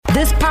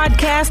This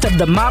podcast of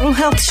the Model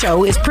Health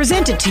Show is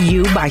presented to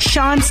you by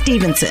Sean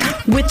Stevenson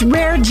with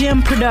Rare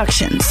Gem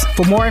Productions.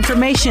 For more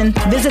information,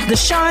 visit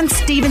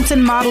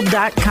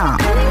theSeanStevensonModel.com.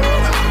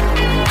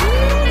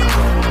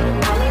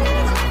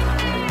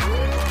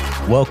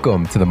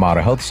 Welcome to the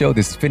Model Health Show.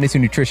 This is fitness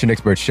and nutrition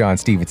expert Sean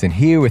Stevenson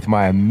here with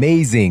my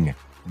amazing,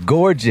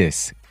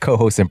 gorgeous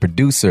co-host and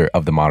producer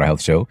of the Model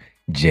Health Show,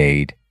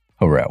 Jade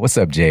Harrell. What's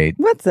up, Jade?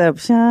 What's up,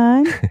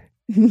 Sean?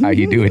 How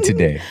you doing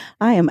today?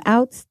 I am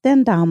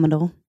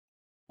outstanding.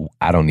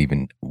 I don't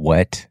even,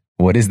 what?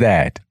 What is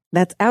that?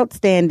 That's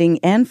outstanding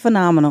and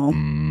phenomenal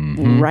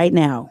right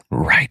now.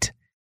 Right.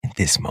 In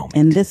this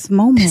moment. This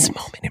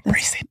moment,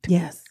 embrace it.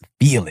 Yes.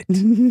 Feel it.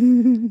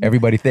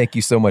 Everybody, thank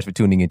you so much for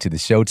tuning into the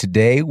show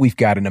today. We've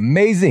got an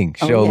amazing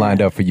show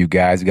lined up for you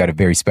guys. We got a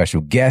very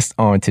special guest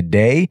on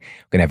today.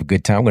 We're going to have a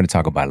good time. We're going to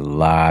talk about a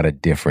lot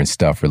of different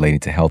stuff relating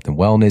to health and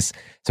wellness,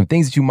 some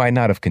things that you might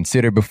not have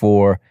considered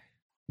before.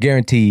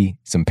 Guarantee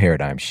some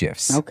paradigm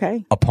shifts.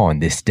 Okay. Upon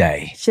this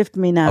day. Shift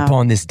me now.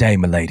 Upon this day,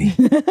 my lady.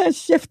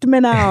 Shift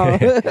me now.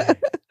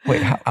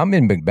 Wait, I'm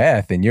in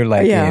Macbeth and you're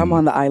like I'm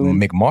on the island.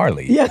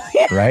 McMarley. Yeah.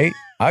 Right?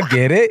 I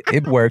get it.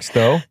 It works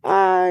though.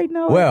 I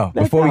know. Well,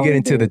 before we get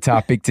into the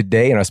topic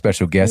today and our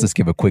special guest, let's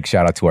give a quick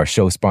shout out to our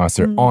show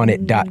sponsor,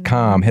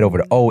 onnit.com. Head over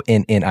to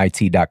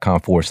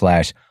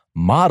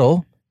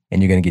onnit.com/model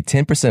and you're going to get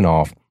 10%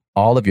 off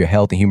all of your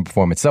health and human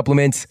performance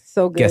supplements.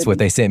 So good. Guess what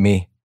they sent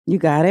me? You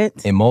got it?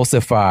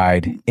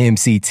 Emulsified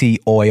MCT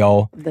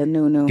oil. The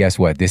new. Guess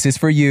what? This is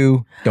for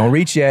you. Don't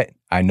reach yet.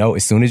 I know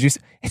as soon as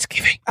it's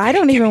giving. I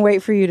don't even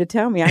wait for you to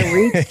tell me. I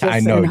reach just I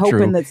know, and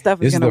hoping that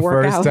stuff is going to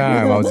work out. This is the first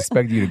time I was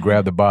expecting you to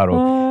grab the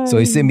bottle. So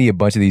they sent me a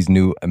bunch of these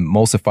new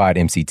emulsified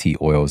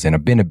MCT oils. And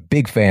I've been a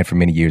big fan for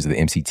many years of the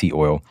MCT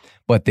oil.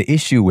 But the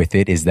issue with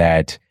it is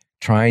that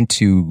trying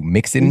to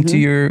mix it into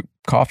your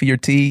coffee or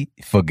tea,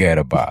 forget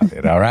about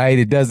it. All right?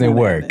 It doesn't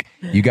work.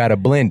 You got to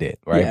blend it,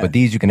 right? Yeah. But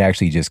these you can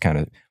actually just kind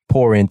of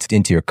pour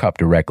into your cup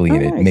directly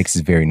and it mixes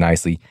very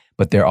nicely.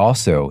 But they're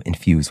also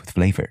infused with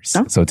flavors.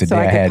 Oh, so today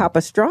I had pop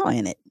a straw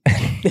in it.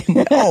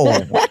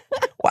 No.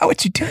 Why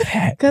would you do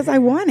that? Because I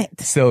want it.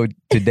 So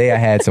today I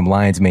had some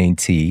lion's mane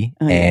tea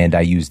and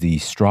I used the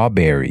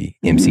strawberry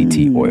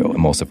MCT oil,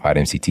 emulsified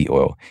MCT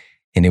oil.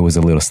 And it was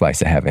a little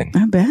slice of heaven.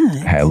 I bet. I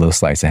had a little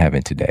slice of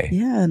heaven today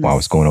while I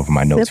was going over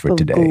my notes for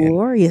today.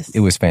 Glorious. It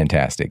was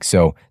fantastic.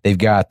 So they've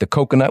got the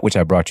coconut, which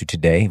I brought you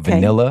today,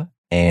 vanilla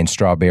and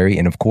strawberry.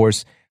 And of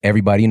course,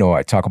 everybody,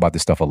 I talk about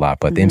this stuff a lot,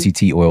 but the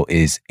MCT oil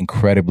is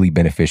incredibly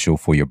beneficial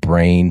for your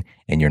brain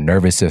and your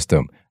nervous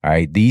system. All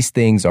right. These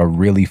things are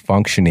really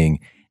functioning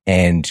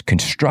and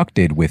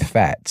constructed with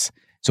fats.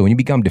 So when you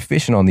become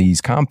deficient on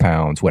these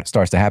compounds, what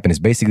starts to happen is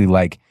basically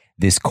like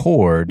this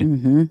cord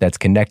that's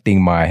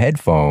connecting my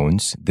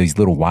headphones, these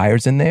little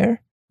wires in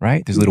there,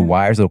 right? There's little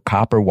wires, little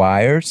copper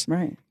wires.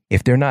 Right.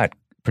 If they're not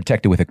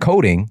protected with a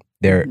coating,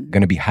 they're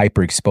going to be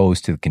hyper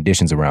exposed to the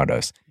conditions around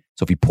us.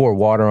 So if you pour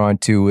water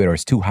onto it or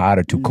it's too hot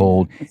or too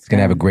cold, it's going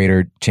to have a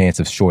greater chance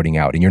of shorting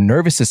out. And your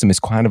nervous system is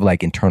kind of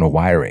like internal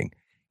wiring.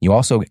 You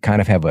also kind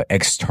of have an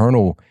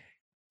external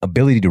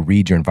ability to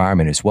read your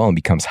environment as well and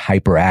becomes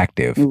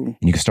hyperactive. And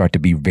you can start to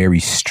be very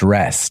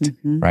stressed,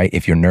 right?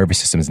 If your nervous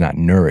system is not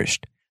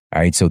nourished.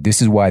 All right. So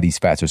this is why these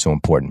fats are so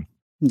important.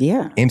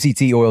 Yeah.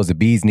 MCT oil is the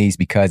bee's knees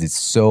because it's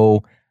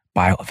so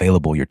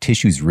bioavailable. Your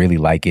tissues really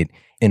like it.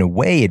 In a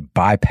way, it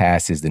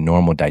bypasses the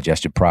normal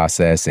digestive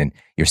process and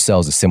your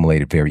cells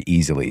assimilate it very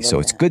easily.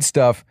 So it's good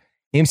stuff.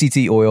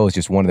 MCT oil is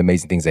just one of the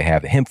amazing things they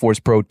have. The hemp force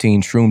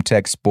protein, Shroom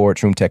Tech Sport,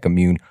 Shroom Tech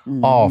Immune,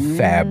 all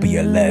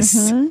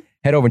fabulous.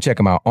 Head over and check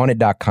them out on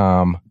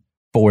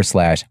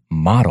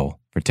it.com/model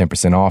for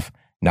 10% off.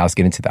 Now let's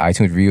get into the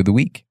iTunes review of the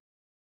week.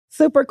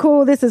 Super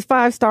cool. This is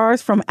 5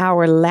 stars from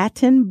our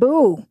Latin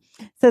boo.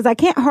 Says, I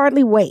can't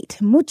hardly wait.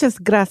 Muchas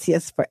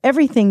gracias for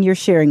everything you're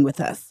sharing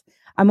with us.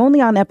 I'm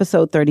only on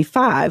episode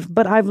 35,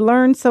 but I've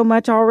learned so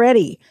much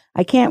already.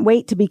 I can't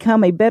wait to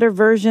become a better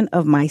version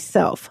of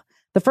myself.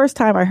 The first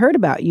time I heard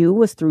about you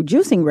was through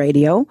Juicing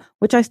Radio,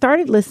 which I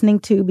started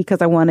listening to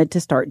because I wanted to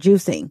start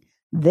juicing.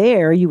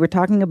 There, you were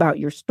talking about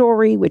your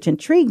story, which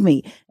intrigued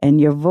me, and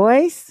your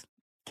voice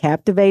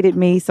captivated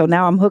me. So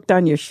now I'm hooked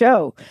on your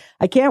show.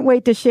 I can't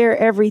wait to share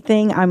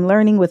everything I'm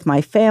learning with my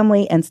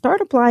family and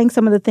start applying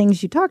some of the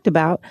things you talked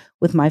about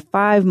with my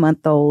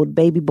 5-month-old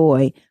baby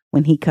boy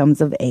when he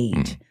comes of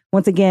age.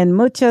 Once again,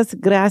 muchas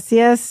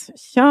gracias,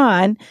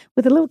 Sean,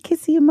 with a little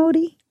kissy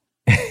emoji.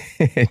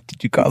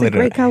 Did you call it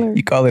great color?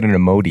 You call it an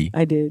emoji.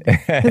 I did,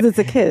 because it's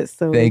a kiss.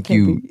 So Thank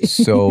you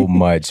so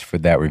much for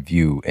that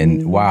review.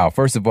 And wow,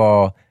 first of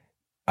all,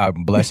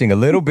 I'm blushing a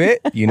little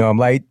bit. I'm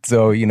light,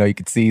 so you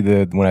can see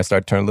when I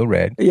start turning a little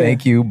red. Yeah.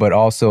 Thank you, but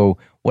also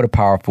what a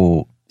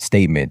powerful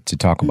statement to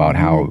talk about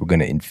how we're going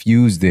to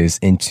infuse this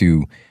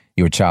into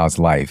your child's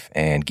life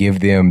and give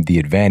them the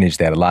advantage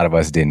that a lot of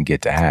us didn't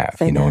get to have,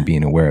 and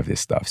being aware of this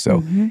stuff.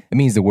 So it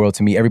means the world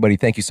to me. Everybody,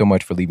 thank you so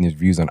much for leaving these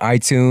reviews on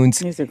iTunes.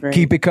 These are great.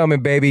 Keep it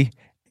coming, baby.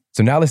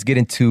 So now let's get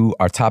into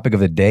our topic of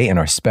the day and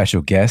our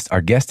special guest.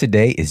 Our guest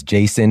today is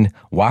Jason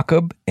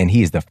Wachob, and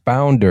he is the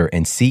founder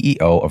and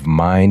CEO of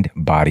Mind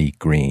Body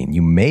Green.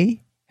 You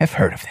may have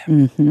heard of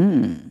them.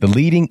 Mm-hmm. The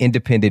leading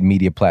independent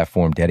media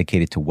platform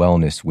dedicated to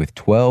wellness with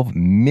 12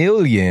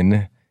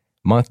 million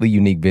monthly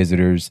unique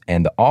visitors,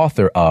 and the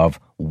author of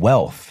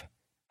Wellthy,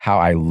 How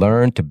I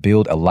Learned to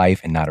Build a Life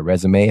and Not a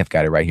Resume. I've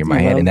got it right here in my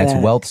hand. And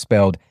that's Wellth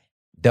spelled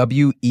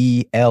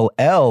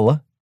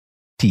WELLTH.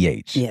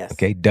 Yes.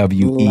 Okay.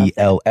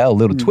 WELL.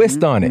 Little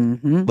twist on it.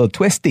 Mm-hmm. Little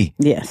twisty.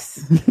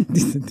 Yes.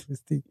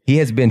 He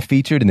has been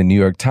featured in the New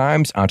York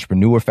Times,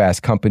 Entrepreneur,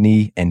 Fast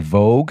Company, and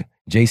Vogue.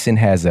 Jason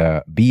has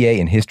a BA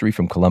in history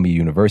from Columbia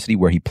University,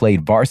 where he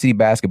played varsity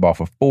basketball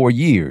for 4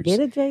 years. Get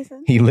it,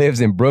 Jason? He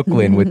lives in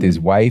Brooklyn with his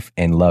wife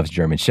and loves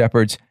German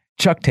Shepherds,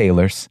 Chuck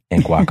Taylors,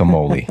 and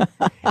guacamole.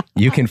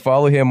 You can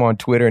follow him on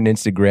Twitter and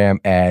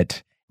Instagram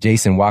at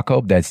Jason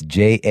Wachob. That's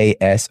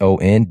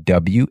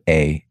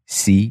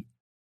JASONWACHOB.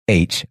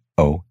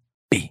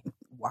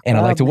 And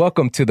I'd like to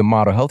welcome to the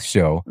Model Health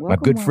Show my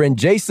good friend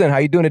Jason. How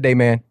you doing today,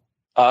 man?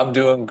 I'm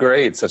doing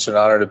great. Such an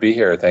honor to be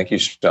here. Thank you,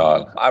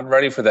 Sean. I'm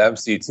ready for the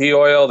MCT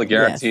oil, the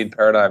guaranteed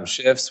paradigm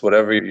shifts,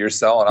 whatever you're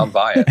selling, I'm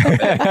buying.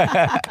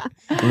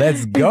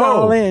 Let's go. He's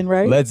all in,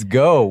 right? Let's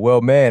go.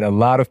 Well, man, a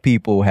lot of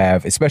people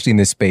have, especially in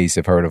this space,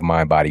 have heard of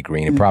Mind Body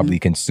Green and probably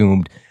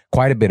consumed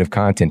quite a bit of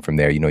content from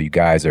there. You know, you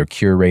guys are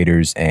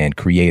curators and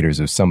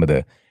creators of some of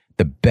the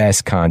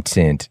best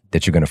content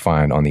that you're going to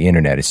find on the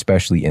internet,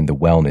 especially in the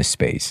wellness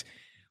space.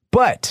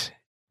 But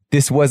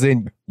this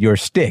wasn't your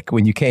stick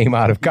when you came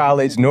out of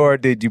college, nor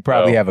did you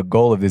probably have a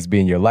goal of this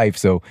being your life.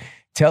 So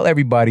tell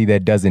everybody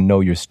that doesn't know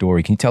your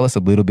story. Can you tell us a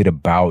little bit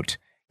about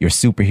your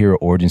superhero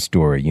origin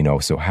story? You know,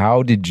 so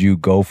how did you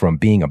go from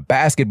being a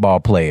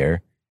basketball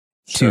player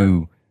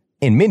to,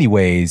 in many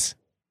ways,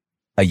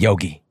 a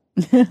yogi?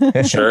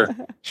 Sure.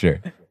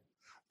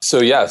 So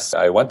yes,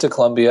 I went to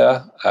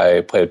Columbia.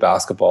 I played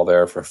basketball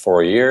there for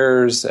 4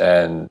 years,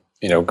 and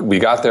you know, we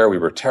got there, we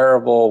were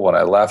terrible. When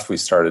I left, we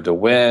started to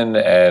win.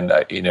 And,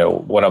 you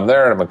know, when I'm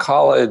there and I'm in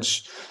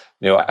college,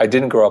 you know, I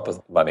didn't grow up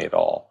with money at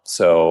all.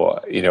 So,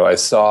 you know, I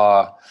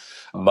saw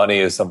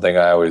money as something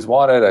I always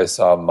wanted. I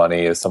saw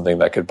money as something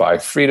that could buy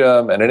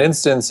freedom. And an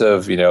instance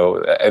of, you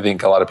know, I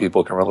think a lot of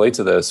people can relate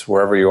to this.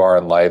 Wherever you are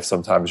in life,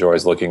 sometimes you're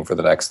always looking for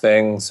the next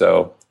thing.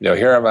 So, you know,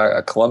 here I'm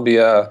at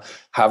Columbia,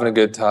 having a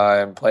good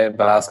time, playing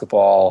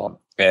basketball,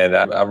 and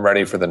I'm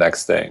ready for the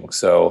next thing.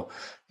 So,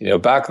 you know,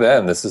 back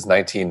then, this is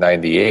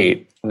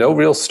 1998, no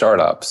real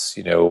startups.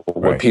 You know,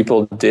 what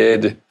people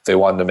did, they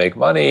wanted to make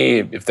money,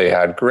 if they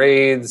had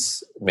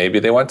grades,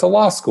 maybe they went to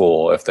law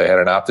school. If they had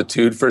an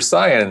aptitude for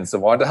science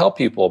and wanted to help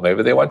people,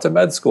 maybe they went to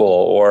med school.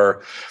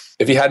 Or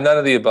if you had none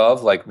of the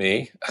above, like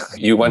me,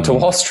 you went to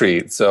Wall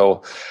Street.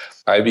 So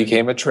I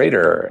became a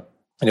trader.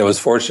 And I was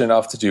fortunate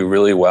enough to do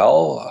really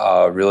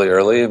well really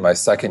early in my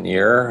second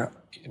year.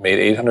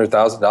 Made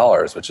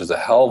 $800,000, which is a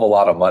hell of a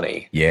lot of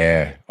money.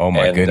 Yeah. Oh,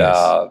 my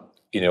goodness.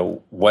 You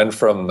know, went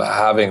from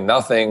having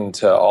nothing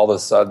to all of a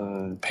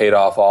sudden paid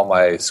off all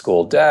my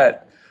school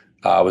debt.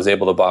 Was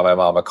able to buy my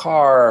mom a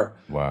car.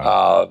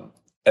 Wow.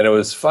 And it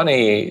was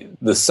funny,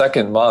 the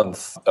second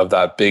month of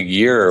that big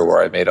year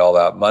where I made all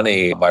that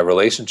money, my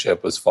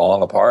relationship was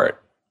falling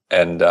apart.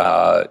 And,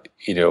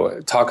 you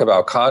know, talk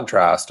about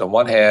contrast. On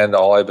one hand,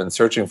 all I've been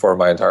searching for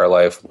my entire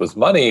life was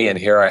money. And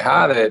here I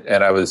had it.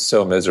 And I was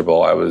so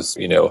miserable. I was,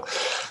 you know,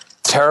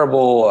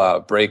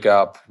 terrible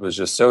breakup, was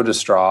just so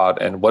distraught.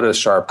 And what a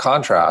sharp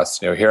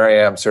contrast. You know, here I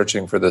am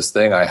searching for this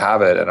thing, I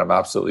have it, and I'm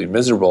absolutely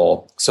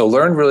miserable. So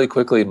learned really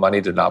quickly,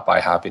 money did not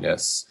buy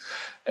happiness.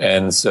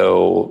 And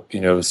so, you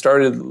know,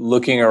 started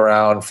looking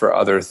around for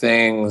other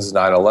things.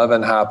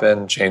 9/11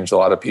 happened, changed a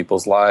lot of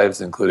people's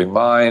lives, including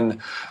mine,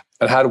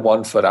 and had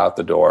one foot out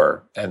the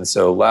door. And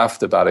so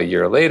left about a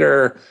year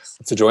later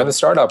to join the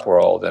startup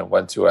world, and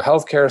went to a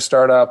healthcare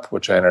startup,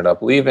 which I ended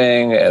up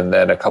leaving, and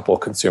then a couple of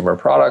consumer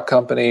product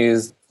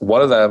companies.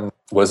 One of them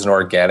was an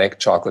organic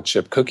chocolate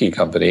chip cookie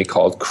company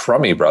called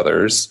Crummy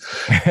Brothers,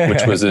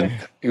 which was a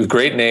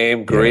great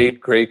name,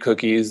 great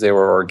cookies. They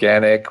were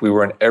organic. We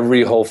were in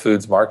every Whole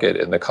Foods market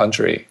in the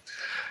country.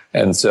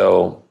 And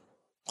so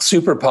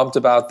super pumped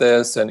about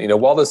this. And, you know,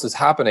 while this is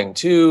happening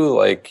too,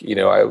 like, you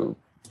know, I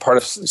part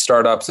of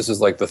startups, this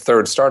is like the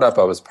third startup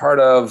I was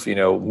part of, you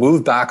know,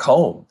 moved back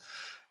home.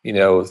 You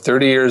know,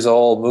 30 years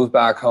old, moved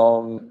back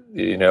home.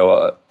 You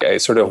know, I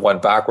sort of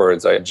went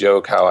backwards. I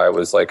joke how I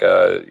was like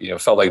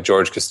felt like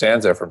George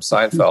Costanza from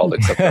Seinfeld,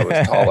 except I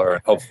was taller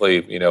and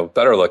hopefully, you know,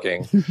 better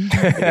looking.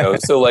 You know,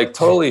 so like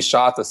totally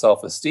shot the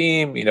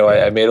self-esteem. You know,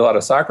 I made a lot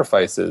of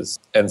sacrifices.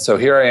 And so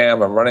here I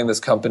am, I'm running this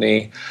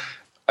company.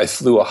 I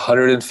flew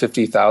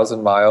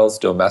 150,000 miles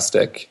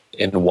domestic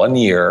in 1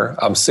 year.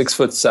 I'm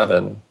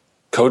 6'7",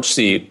 coach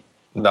seat,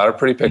 not a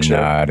pretty picture.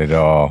 Not at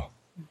all.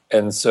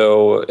 And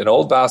so an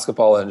old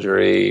basketball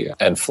injury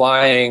and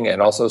flying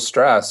and also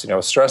stress, you know,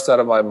 stressed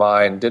out of my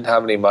mind, didn't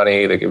have any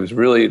money. Like it was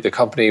really, the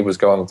company was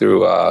going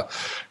through a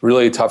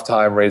really tough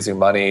time raising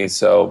money.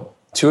 So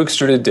 2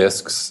 extruded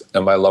discs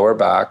in my lower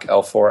back,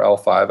 L4,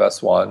 L5,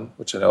 S1,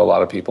 which I know a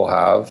lot of people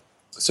have.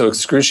 So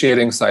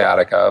excruciating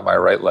sciatica, my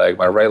right leg.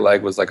 My right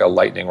leg was like a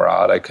lightning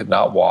rod. I could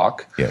not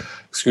walk. Yeah.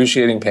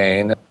 Excruciating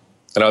pain.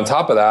 And on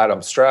top of that,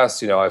 I'm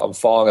stressed. I'm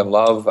falling in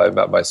love. I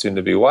met my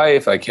soon-to-be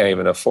wife. I can't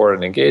even afford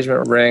an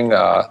engagement ring.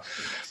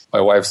 My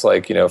wife's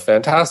like,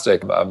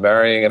 fantastic. I'm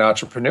marrying an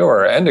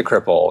entrepreneur and a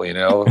cripple.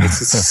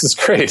 This is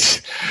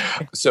great.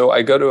 So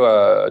I go to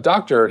a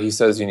doctor. He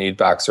says you need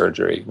back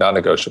surgery,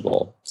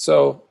 non-negotiable.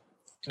 So,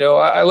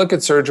 I look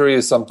at surgery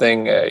as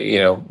something,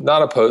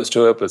 not opposed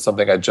to it, but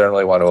something I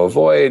generally want to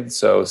avoid.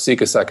 So seek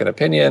a second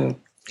opinion.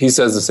 He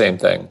says the same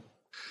thing.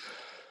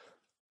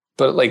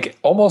 But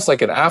almost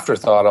like an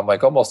afterthought, I'm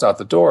almost out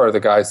the door. The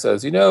guy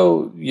says,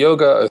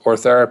 yoga or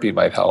therapy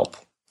might help.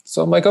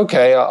 So I'm like,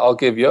 okay, I'll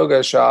give yoga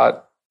a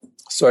shot.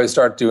 So I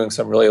start doing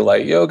some really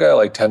light yoga,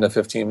 like 10 to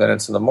 15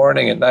 minutes in the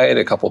morning, at night,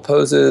 a couple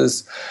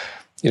poses.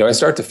 I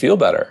start to feel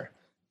better.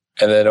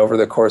 And then over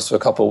the course of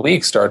a couple of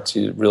weeks, start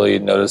to really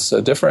notice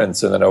a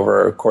difference. And then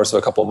over the course of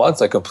a couple of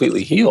months, I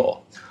completely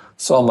heal.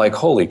 So I'm like,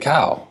 holy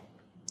cow.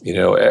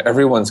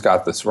 Everyone's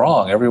got this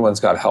wrong. Everyone's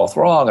got health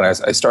wrong. And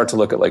I start to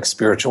look at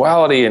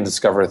spirituality and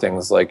discover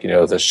things like,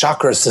 the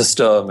chakra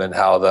system and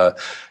how I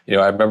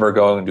remember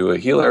going to a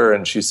healer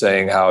and she's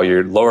saying how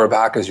your lower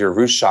back is your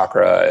root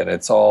chakra and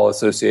it's all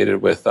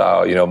associated with,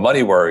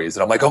 money worries.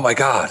 And I'm like, oh my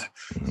God,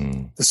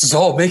 this is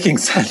all making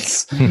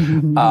sense.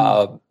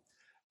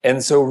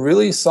 And so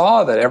really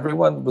saw that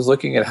everyone was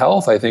looking at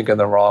health, I think, in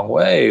the wrong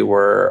way,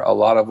 where a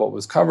lot of what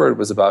was covered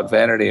was about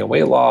vanity and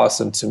weight loss.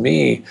 And to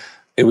me,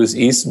 it was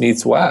East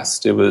meets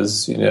West. It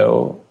was,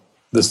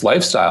 this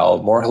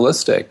lifestyle, more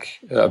holistic,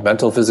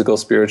 mental, physical,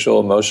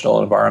 spiritual,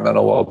 emotional,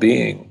 environmental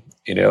well-being,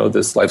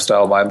 this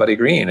lifestyle, mind, body,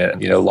 green.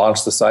 And,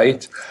 launched the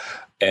site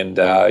and,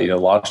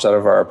 launched out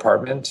of our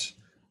apartment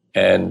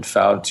and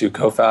found 2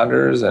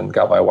 co-founders and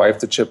got my wife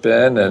to chip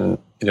in. And,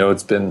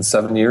 it's been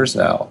 7 years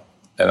now.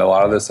 And a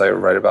lot of this I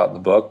write about in the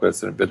book, but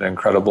it's been an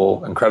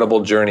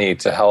incredible journey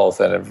to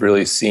health. And I've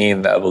really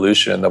seen the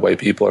evolution in the way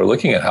people are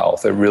looking at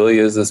health. It really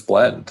is this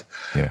blend.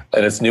 Yeah.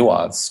 And it's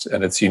nuanced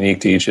and it's unique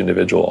to each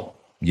individual.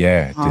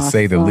 Yeah, to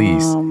say the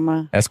least.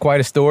 That's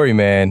quite a story,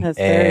 man.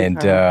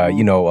 And, a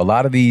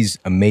lot of these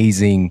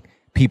amazing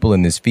people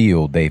in this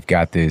field, they've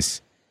got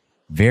this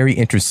very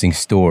interesting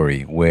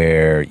story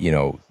where,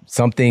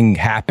 something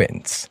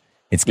happens.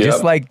 It's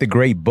just like the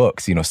great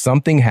books,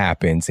 something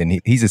happens and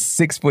he's a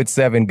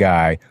 6'7"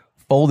 guy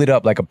folded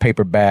up like a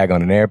paper bag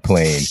on an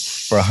airplane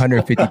for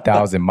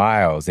 150,000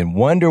 miles and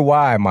wonder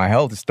why my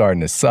health is starting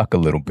to suck a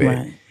little bit.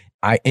 Right.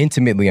 I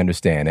intimately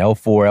understand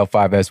L4,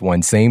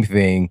 L5S1, same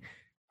thing,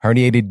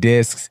 herniated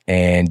discs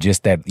and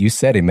just that you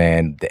said it,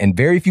 man. And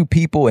very few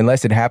people,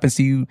 unless it happens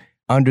to you,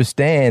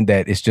 understand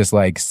that it's just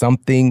like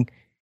something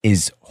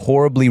is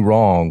horribly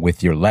wrong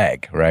with your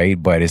leg,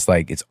 right? But it's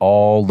like it's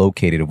all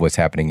located of what's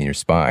happening in your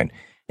spine.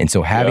 And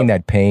so having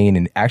that pain,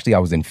 and actually I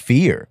was in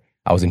fear.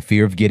 I was in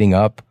fear of getting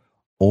up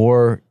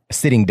or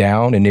sitting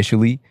down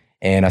initially.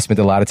 And I spent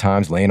a lot of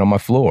times laying on my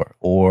floor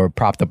or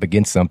propped up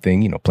against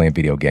something, playing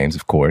video games,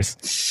 of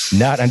course,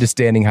 not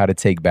understanding how to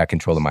take back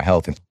control of my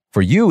health. And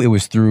for you, it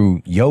was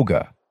through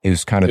yoga. It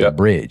was kind of the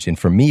bridge. And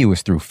for me, it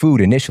was through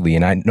food initially.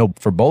 And I know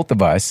for both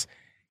of us,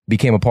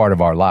 became a part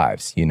of our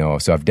lives,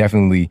 So I've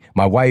definitely,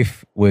 my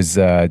wife was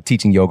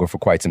teaching yoga for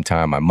quite some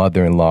time. My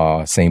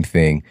mother-in-law, same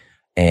thing.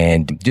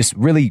 And just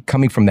really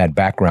coming from that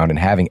background and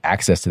having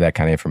access to that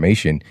kind of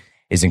information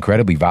is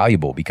incredibly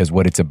valuable because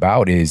what it's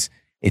about is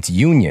it's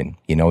union,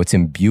 it's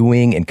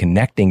imbuing and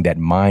connecting that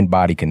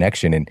mind-body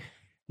connection and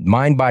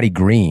mind-body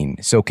green.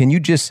 So can you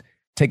just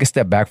take a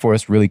step back for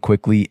us really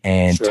quickly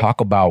and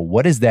talk about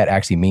what does that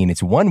actually mean?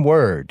 It's one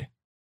word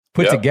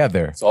put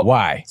together.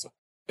 Why?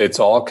 It's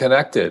all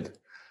connected.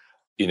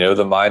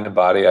 The mind and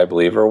body, I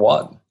believe, are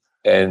one.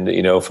 And,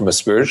 from a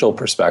spiritual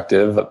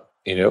perspective,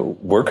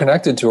 we're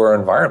connected to our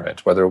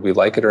environment, whether we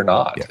like it or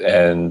not. Yeah.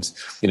 And,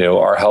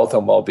 our health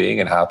and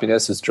well-being and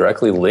happiness is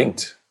directly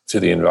linked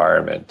to the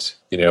environment.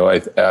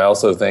 I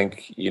also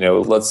think,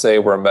 let's say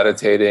we're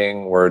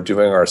meditating, we're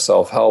doing our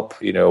self-help,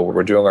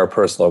 we're doing our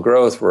personal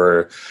growth,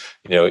 we're,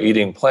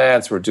 eating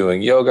plants, we're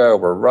doing yoga,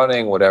 we're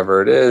running,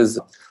 whatever it is.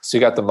 So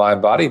you got the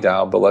mind body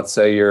down, but let's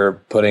say you're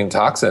putting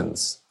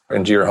toxins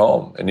into your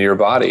home, into your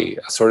body,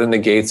 sort of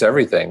negates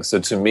everything. So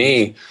to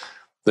me,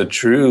 the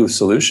true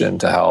solution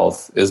to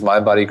health is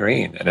mind, body,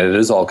 green. And it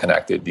is all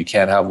connected. You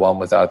can't have one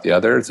without the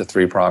other. It's a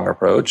 3-prong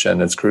approach.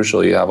 And it's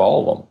crucial you have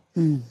all of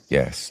them.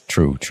 Yes,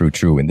 true.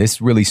 And this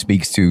really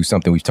speaks to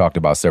something we've talked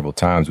about several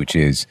times, which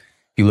is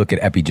you look at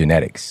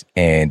epigenetics.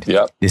 And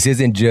this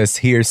isn't just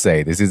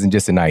hearsay. This isn't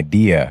just an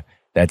idea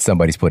that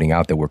somebody's putting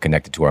out that we're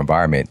connected to our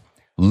environment.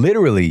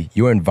 Literally,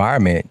 your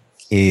environment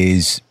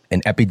is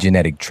an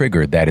epigenetic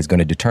trigger that is going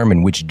to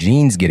determine which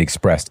genes get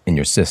expressed in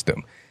your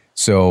system.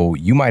 So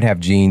you might have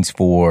genes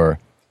for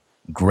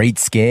great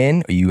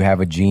skin, or you have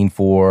a gene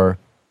for,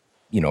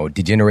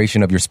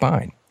 degeneration of your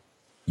spine.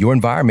 Your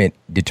environment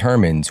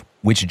determines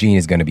which gene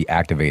is going to be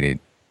activated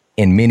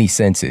in many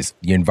senses,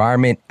 your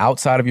environment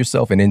outside of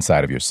yourself and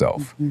inside of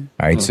yourself. All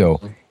right. So,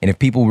 and if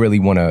people really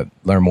want to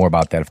learn more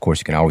about that, of course,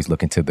 you can always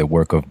look into the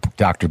work of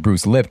Dr.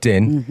 Bruce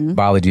Lipton,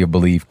 Biology of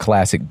Belief,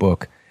 classic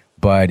book.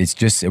 But it's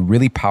just a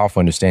really powerful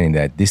understanding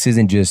that this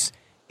isn't just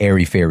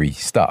airy-fairy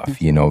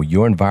stuff. You know,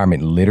 your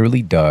environment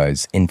literally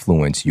does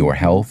influence your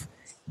health,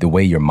 the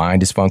way your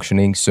mind is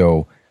functioning.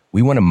 So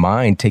we want to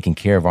mind taking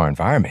care of our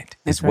environment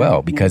as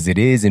well, because it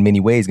is in many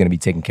ways going to be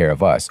taking care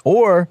of us.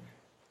 Or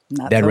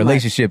that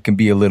relationship can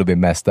be a little bit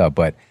messed up.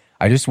 But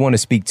I just want to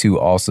speak to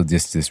also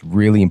just this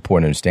really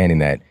important understanding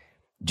that,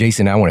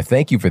 Jason, I want to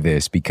thank you for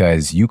this,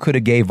 because you could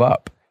have gave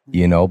up,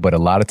 you know, but a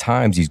lot of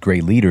times these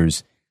great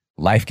leaders,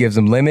 life gives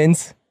them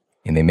lemons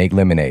and they make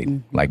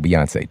lemonade like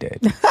Beyonce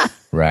did.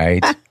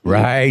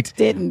 Right.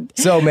 Didn't.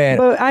 So, man.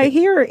 But I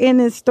hear in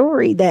his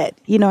story that,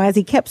 you know, as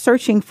he kept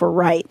searching for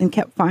right and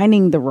kept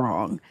finding the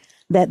wrong,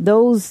 that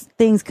those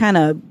things kind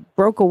of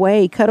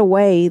cut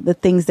away the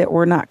things that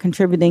were not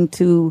contributing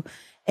to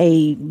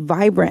a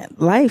vibrant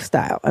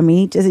lifestyle. I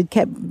mean, he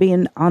kept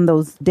being on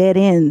those dead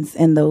ends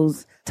and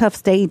those tough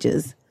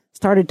stages,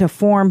 started to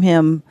form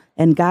him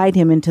and guide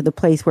him into the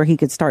place where he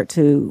could start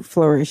to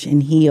flourish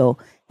and heal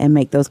and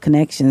make those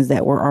connections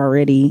that were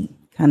already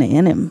kind of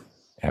in him.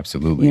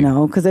 Absolutely. You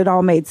know, because it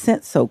all made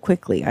sense so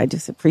quickly. I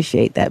just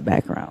appreciate that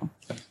background.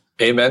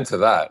 Amen to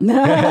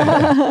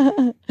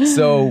that.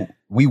 So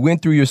we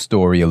went through your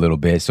story a little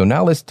bit. So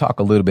now let's talk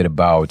a little bit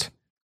about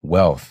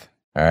wealth.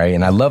 All right.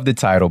 And I love the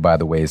title, by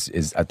the way,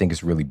 is I think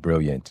it's really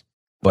brilliant.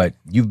 But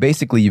you've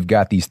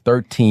got these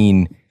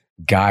 13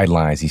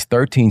 guidelines, these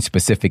 13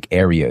 specific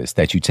areas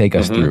that you take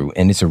us through.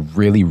 And it's a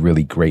really,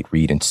 really great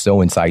read and so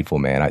insightful,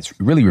 man. It's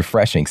really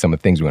refreshing, some of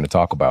the things we're going to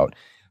talk about.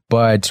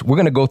 But we're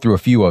going to go through a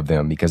few of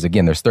them because,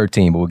 again, there's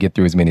 13, but we'll get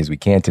through as many as we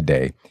can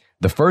today.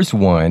 The first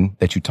one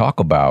that you talk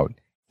about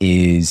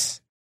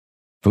is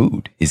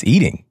food, is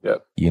eating,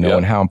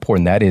 and how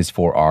important that is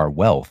for our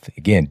wealth.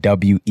 Again,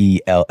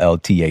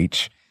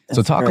 WELLTH.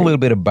 So talk a little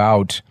bit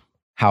about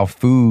how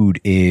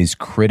food is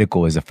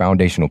critical as a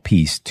foundational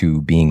piece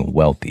to being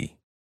wealthy.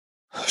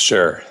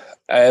 Sure.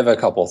 I have a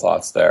couple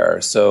thoughts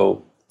there.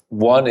 So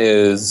one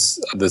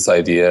is this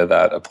idea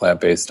that a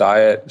plant-based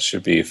diet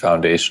should be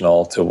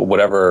foundational to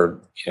whatever,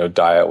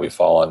 diet we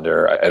fall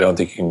under. I don't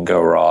think you can go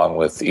wrong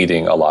with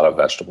eating a lot of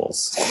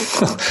vegetables.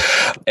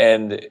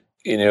 And,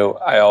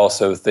 I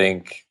also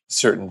think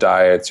certain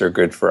diets are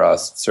good for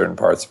us in certain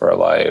parts of our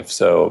life.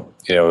 So,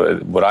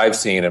 what I've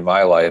seen in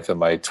my life in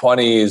my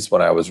 20s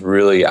when I was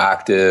really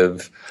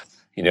active,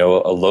 a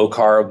low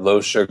carb,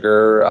 low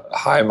sugar,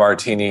 high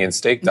martini and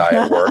steak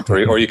diet worked,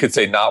 or you could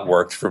say not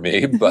worked for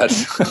me, but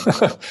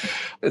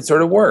it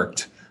sort of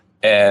worked.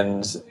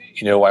 And,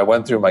 I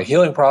went through my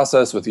healing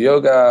process with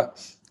yoga.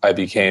 I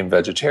became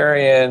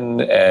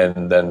vegetarian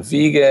and then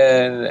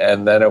vegan,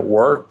 and then it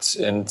worked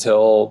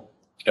until,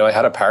 I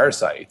had a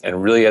parasite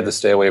and really had to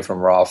stay away from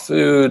raw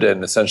food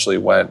and essentially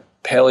went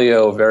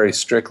paleo very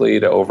strictly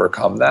to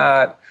overcome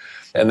that,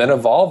 and then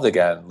evolved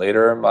again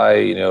later in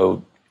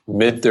my,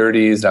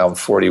 mid-30s, now I'm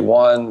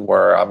 41,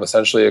 where I'm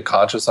essentially a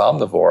conscious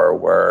omnivore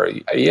where,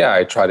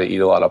 I try to eat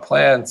a lot of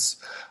plants,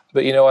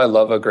 but, I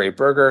love a great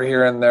burger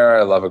here and there.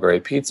 I love a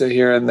great pizza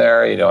here and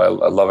there. I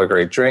love a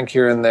great drink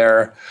here and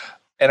there.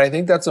 And I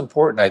think that's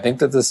important. I think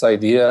that this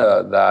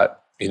idea that,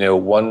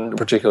 one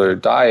particular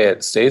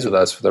diet stays with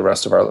us for the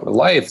rest of our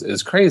life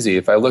is crazy.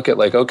 If I look at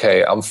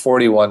I'm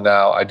 41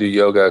 now, I do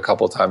yoga a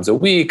couple times a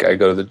week, I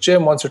go to the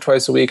gym once or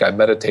twice a week, I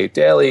meditate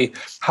daily.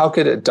 How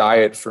could a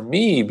diet for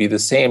me be the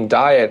same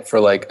diet for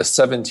a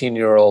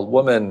 17-year-old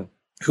woman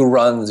who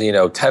runs,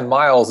 10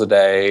 miles a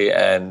day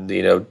and,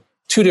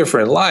 2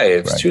 different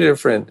lives, 2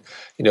 different,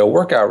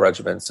 workout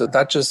regimens. So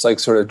that just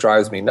sort of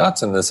drives me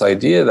nuts. And this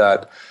idea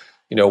that,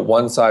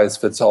 one size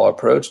fits all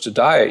approach to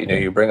diet,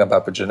 you bring up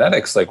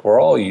epigenetics,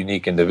 we're all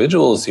unique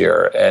individuals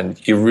here,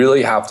 and you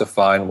really have to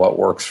find what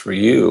works for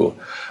you.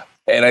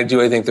 And I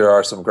think there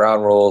are some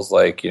ground rules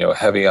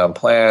heavy on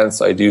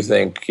plants. I do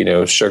think,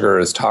 sugar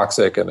is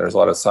toxic and there's a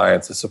lot of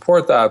science to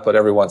support that. But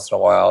every once in a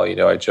while,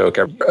 I joke,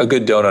 a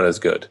good donut is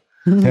good.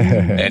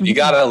 And you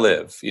got to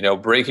live.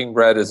 Breaking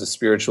bread is a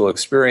spiritual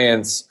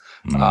experience.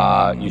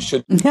 You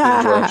should be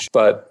rich,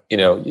 but,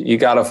 you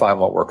got to find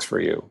what works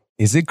for you.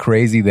 Is it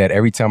crazy that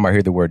every time I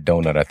hear the word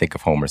donut, I think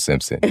of Homer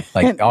Simpson?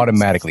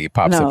 Automatically it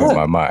pops up in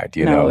my mind,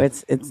 No,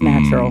 it's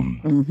natural.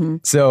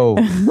 So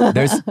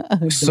there's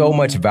so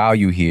much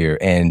value here.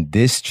 And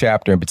this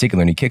chapter in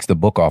particular, and he kicks the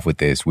book off with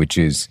this, which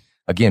is,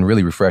 again,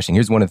 really refreshing.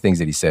 Here's one of the things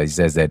that he says. He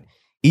says that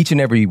each and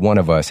every one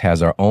of us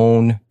has our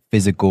own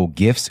physical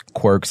gifts,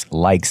 quirks,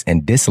 likes,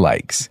 and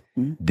dislikes.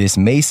 This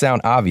may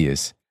sound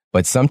obvious,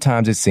 but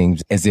sometimes it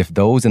seems as if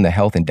those in the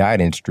health and diet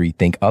industry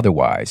think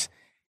otherwise.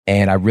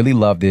 And I really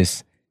love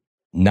this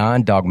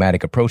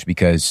non-dogmatic approach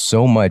because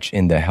so much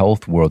in the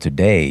health world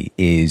today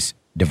is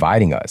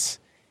dividing us.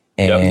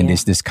 And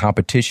it's this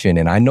competition.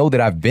 And I know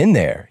that I've been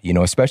there,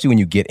 especially when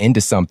you get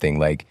into something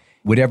like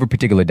whatever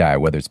particular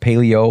diet, whether it's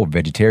paleo or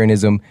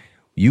vegetarianism,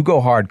 you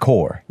go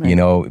hardcore,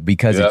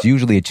 because it's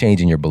usually a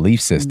change in your belief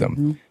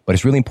system. But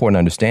it's really important to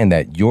understand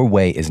that your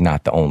way is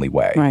not the only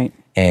way. Right.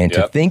 And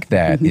to think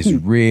that is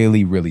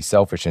really, really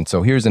selfish. And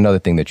so here's another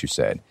thing that you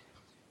said.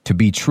 To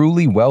be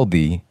truly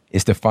wealthy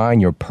is to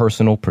find your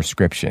personal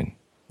prescription.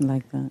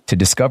 Like that. To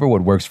discover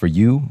what works for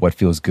you, what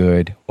feels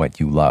good, what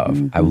you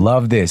love. I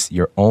love this,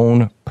 your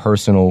own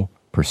personal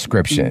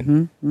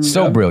prescription.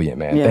 So brilliant,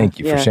 man. Thank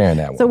you for sharing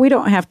that one. So we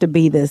don't have to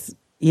be this,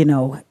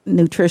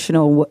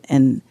 nutritional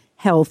and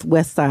health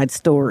West Side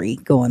story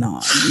going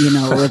on.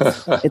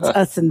 It's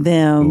us and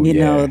them,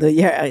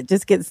 it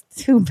just gets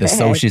too bad. The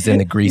socials and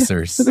the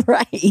greasers.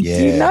 Right.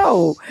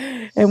 Yeah.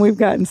 And we've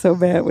gotten so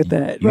bad with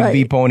that. You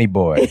be Pony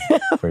Boy,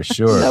 for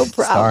sure. No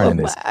problem. Starring in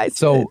this.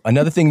 So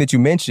another thing that you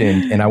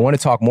mentioned, and I want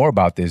to talk more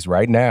about this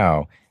right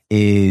now,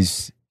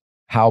 is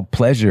how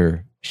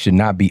pleasure should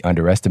not be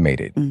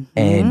underestimated.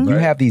 And you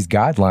have these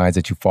guidelines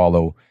that you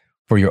follow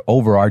for your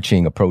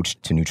overarching approach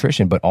to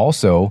nutrition, but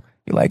also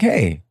you're like,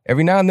 hey,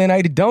 every now and then I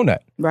eat a donut.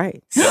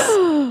 Right.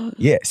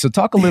 Yeah. So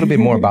talk a little bit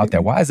more about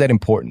that. Why is that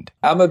important?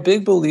 I'm a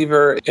big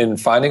believer in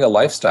finding a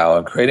lifestyle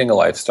and creating a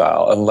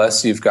lifestyle,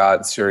 unless you've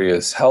got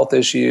serious health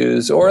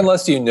issues or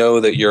unless you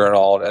know that you're an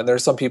all. And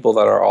there's some people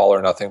that are all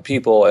or nothing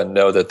people and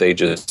know that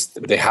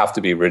they have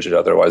to be rigid,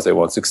 otherwise they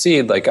won't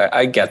succeed. Like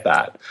I get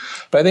that.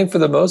 But I think for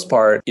the most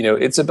part,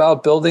 it's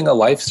about building a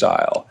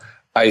lifestyle.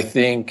 I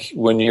think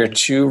when you're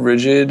too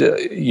rigid,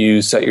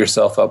 you set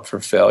yourself up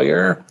for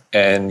failure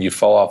and you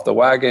fall off the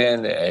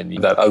wagon and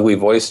that ugly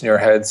voice in your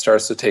head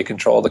starts to take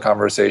control of the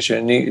conversation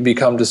and you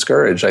become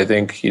discouraged. I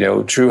think,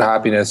 true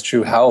happiness,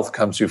 true health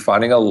comes through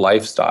finding a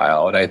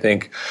lifestyle. And I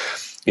think,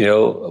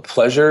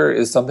 pleasure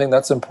is something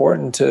that's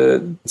important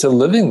to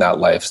living that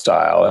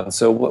lifestyle. And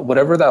so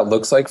whatever that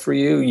looks like for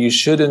you, you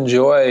should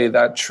enjoy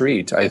that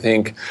treat. I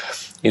think,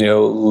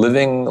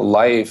 living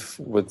life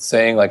with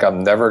saying like,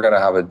 I'm never going to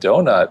have a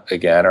donut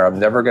again, or I'm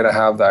never going to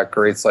have that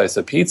great slice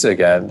of pizza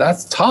again.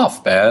 That's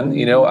tough, man.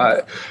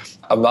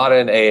 I'm not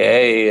in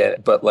AA,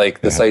 but like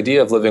this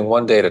idea of living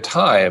one day at a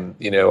time,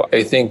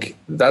 I think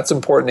that's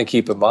important to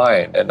keep in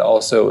mind, and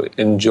also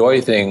enjoy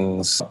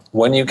things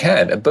when you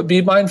can, but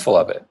be mindful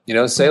of it.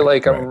 Say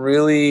like, I'm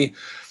really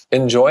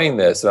enjoying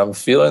this and I'm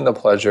feeling the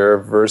pleasure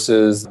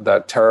versus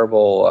that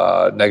terrible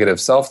negative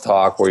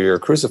self-talk where you're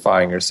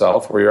crucifying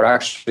yourself, where you're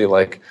actually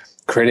like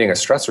creating a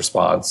stress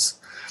response,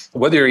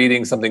 whether you're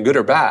eating something good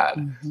or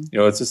bad.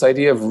 It's this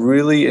idea of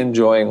really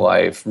enjoying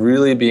life,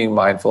 really being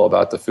mindful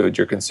about the food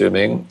you're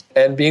consuming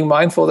and being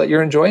mindful that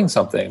you're enjoying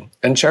something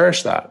and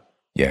cherish that.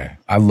 Yeah,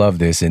 I love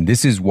this. And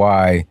this is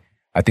why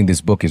I think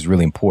this book is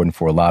really important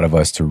for a lot of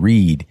us to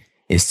read,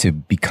 is to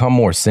become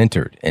more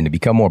centered and to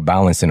become more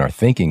balanced in our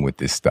thinking with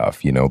this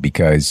stuff,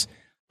 because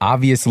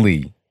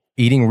obviously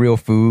eating real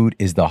food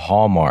is the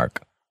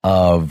hallmark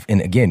of,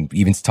 and again,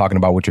 even talking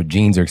about what your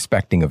genes are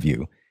expecting of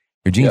you.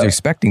 Your genes are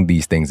expecting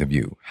these things of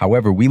you.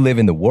 However, we live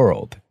in the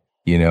world,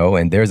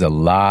 and there's a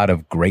lot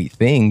of great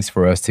things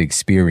for us to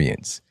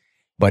experience,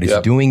 but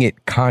it's doing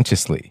it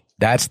consciously.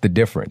 That's the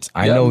difference.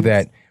 I know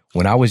that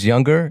when I was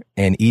younger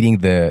and eating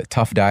the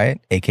tough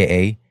diet,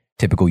 AKA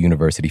typical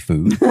university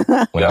food,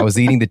 when I was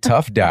eating the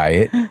tough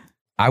diet,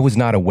 I was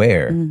not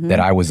aware that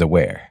I was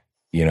aware.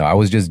 I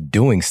was just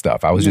doing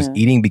stuff. I was just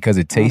eating because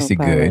it tasted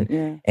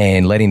good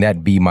and letting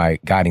that be my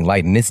guiding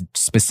light. And it's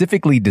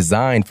specifically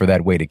designed for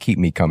that way to keep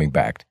me coming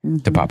back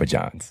to Papa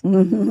John's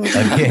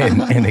again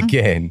and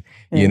again,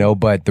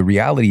 but the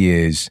reality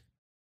is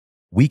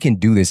we can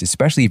do this,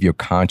 especially if you're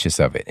conscious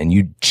of it and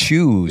you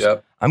choose,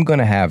 I'm going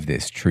to have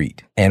this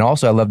treat. And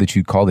also, I love that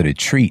you called it a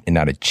treat and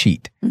not a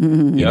cheat.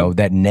 You know,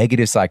 that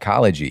negative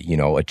psychology,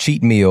 a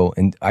cheat meal.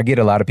 And I get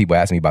a lot of people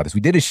asking me about this.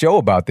 We did a show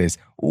about this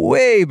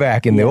way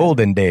back in the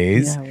olden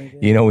days,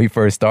 when we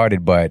first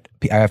started. But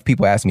I have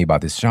people asking me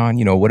about this. Sean,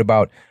 what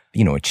about,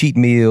 a cheat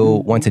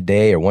meal once a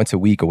day or once a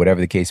week or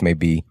whatever the case may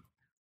be?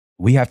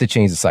 We have to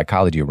change the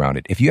psychology around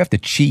it. If you have to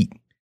cheat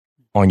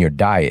on your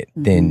diet,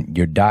 then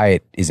your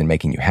diet isn't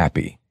making you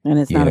happy. And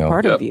it's not a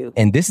part of you.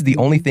 And this is the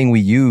only thing we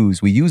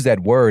use. We use that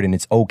word and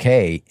it's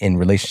okay in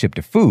relationship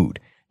to food,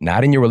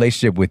 not in your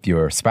relationship with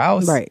your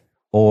spouse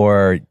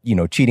or,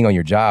 cheating on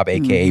your job,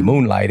 AKA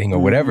moonlighting or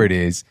whatever it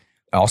is.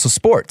 Also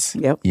sports.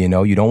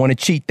 You don't want to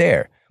cheat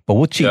there, but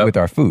we'll cheat with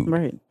our food.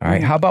 All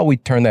right. How about we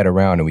turn that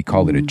around and we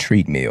call it a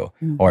treat meal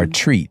or a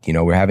treat?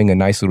 We're having a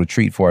nice little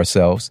treat for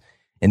ourselves.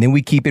 And then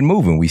we keep it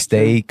moving. We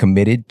stay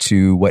committed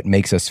to what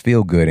makes us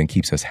feel good and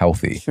keeps us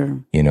healthy. So,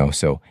 and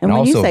when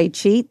also, you say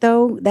cheat,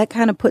 though, that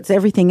kind of puts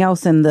everything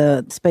else in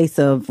the space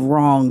of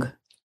wrong.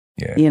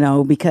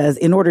 Because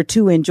in order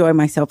to enjoy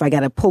myself, I got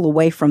to pull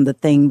away from the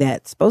thing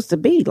that's supposed to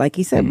be, like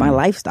he said, my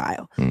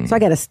lifestyle. So I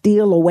got to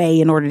steal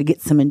away in order to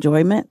get some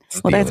enjoyment.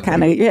 Well, that's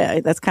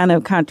kind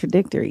of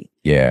contradictory.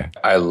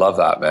 I love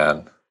that,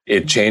 man.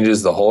 It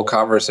changes the whole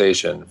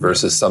conversation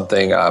versus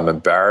something I'm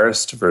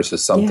embarrassed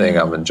versus something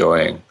I'm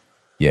enjoying.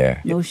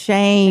 No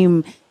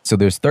shame. So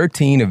there's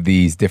 13 of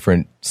these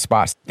different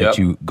spots that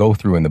you go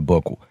through in the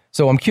book.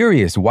 So I'm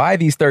curious, why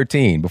these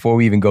 13 before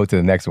we even go to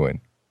the next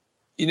one?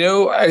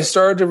 I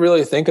started to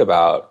really think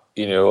about,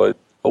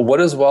 what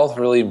does wealth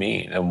really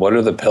mean? And what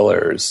are the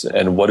pillars?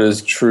 And what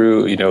is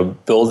true,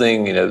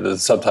 building, the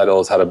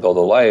subtitle is How to Build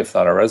a Life,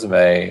 not a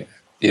Resume.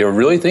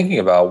 really thinking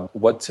about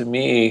what to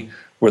me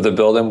were the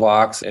building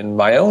blocks in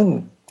my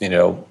own,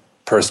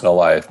 personal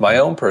life, my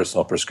own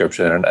personal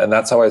prescription. And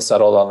that's how I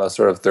settled on those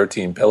sort of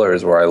 13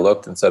 pillars where I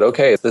looked and said,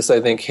 okay, this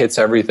I think hits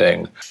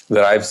everything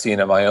that I've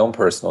seen in my own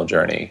personal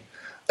journey.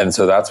 And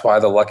so that's why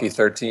the lucky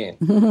 13.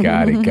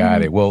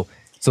 Got it. Well,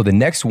 so the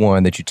next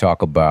one that you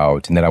talk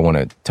about and that I want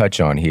to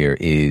touch on here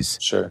is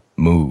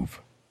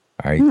move.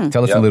 All right.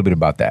 Tell us a little bit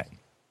about that.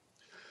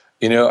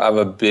 I'm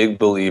a big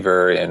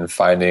believer in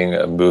finding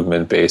a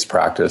movement-based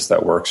practice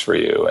that works for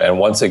you. And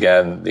once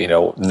again,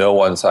 no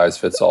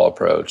one-size-fits-all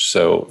approach.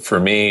 So for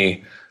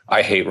me,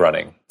 I hate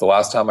running. The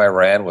last time I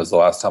ran was the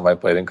last time I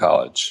played in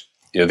college.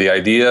 The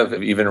idea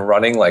of even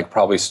running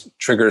probably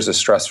triggers a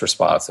stress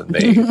response in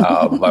me.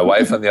 My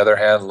wife, on the other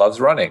hand, loves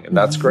running, and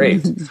that's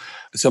great.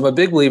 So I'm a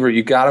big believer,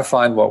 you got to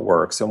find what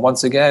works. And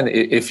once again,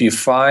 if you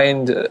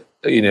find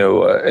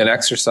an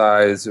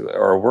exercise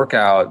or a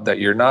workout that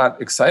you're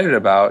not excited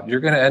about, you're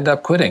going to end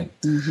up quitting.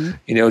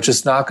 It's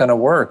just not going to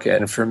work.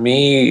 And for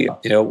me,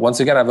 once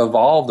again, I've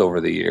evolved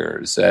over the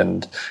years.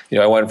 And,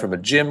 I went from a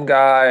gym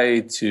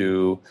guy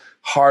to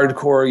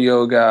hardcore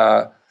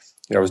yoga.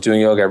 I was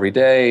doing yoga every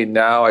day.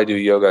 Now I do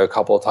yoga a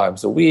couple of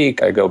times a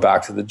week. I go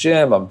back to the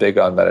gym. I'm big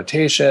on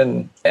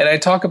meditation. And I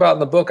talk about in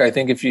the book, I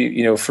think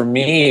for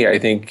me, I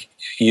think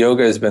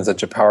yoga has been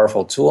such a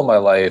powerful tool in my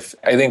life.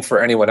 I think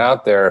for anyone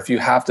out there, if you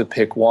have to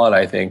pick one,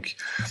 I think,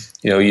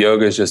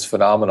 yoga is just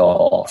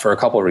phenomenal for a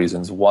couple of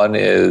reasons. One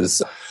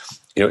is,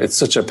 it's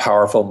such a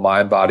powerful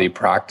mind-body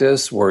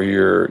practice where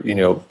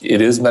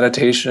it is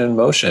meditation in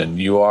motion.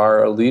 You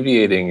are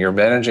alleviating, you're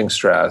managing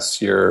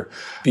stress, you're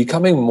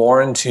becoming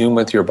more in tune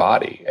with your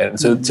body. And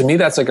so to me,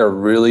 that's a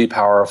really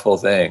powerful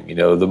thing.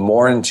 The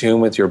more in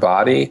tune with your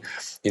body,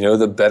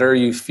 the better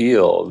you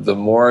feel, the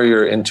more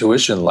your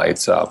intuition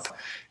lights up.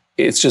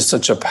 It's just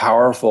such a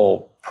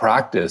powerful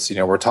practice.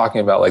 We're talking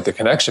about the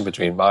connection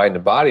between mind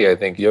and body. I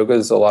think yoga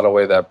is a lot of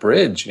way that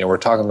bridge. We're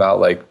talking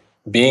about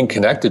being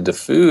connected to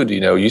food.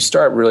 You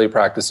start really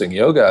practicing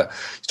yoga,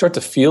 you start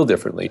to feel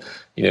differently.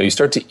 You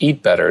start to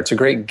eat better. It's a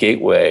great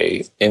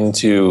gateway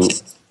into,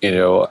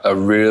 a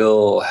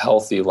real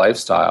healthy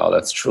lifestyle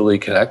that's truly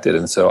connected.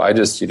 And so I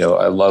just,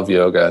 I love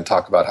yoga and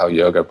talk about how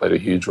yoga played a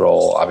huge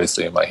role,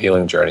 obviously, in my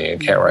healing journey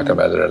and can't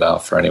recommend it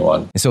enough for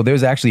anyone. And so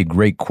there's actually a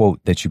great quote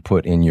that you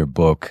put in your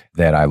book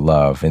that I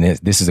love. And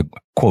this is a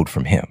quote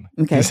from him.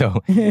 Okay.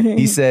 So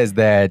he says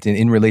that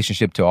in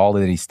relationship to all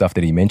of the stuff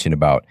that he mentioned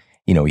about,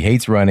 he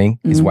hates running.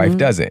 His wife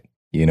does it,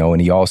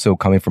 and he also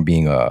coming from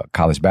being a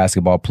college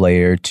basketball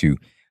player to,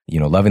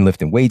 loving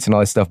lifting weights and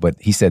all that stuff. But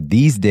he said,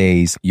 these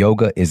days,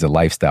 yoga is a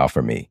lifestyle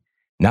for me,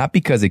 not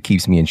because it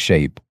keeps me in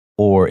shape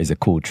or is a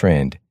cool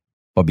trend,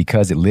 but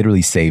because it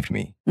literally saved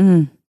me.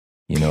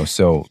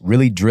 So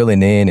really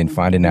drilling in and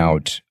finding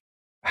out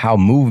how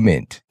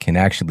movement can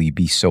actually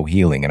be so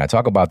healing. And I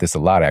talk about this a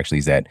lot, actually,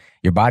 is that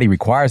your body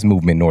requires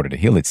movement in order to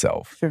heal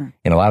itself. Sure.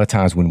 And a lot of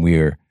times when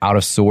we're out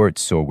of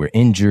sorts or we're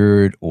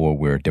injured or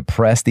we're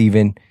depressed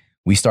even,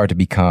 we start to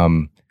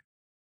become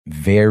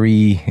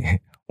very,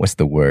 what's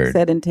the word?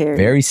 Sedentary.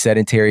 Very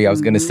sedentary. I was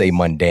going to say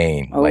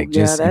mundane.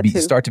 You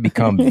start to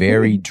become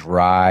very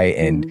dry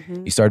and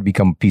you start to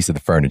become a piece of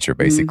the furniture,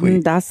 basically.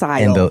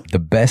 Docile. And the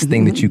best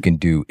thing that you can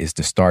do is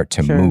to start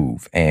to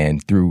move.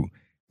 And through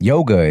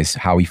yoga is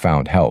how he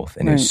found health,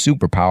 and it's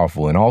super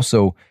powerful. And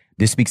also,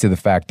 this speaks to the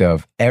fact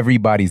of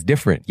everybody's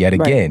different yet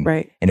again.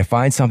 And to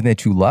find something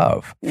that you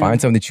love,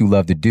 find something that you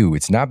love to do.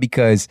 It's not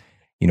because,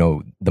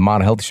 the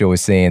Model Health Show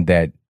is saying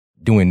that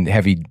doing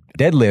heavy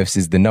deadlifts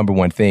is the number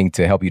one thing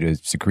to help you to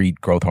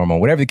secrete growth hormone,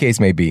 whatever the case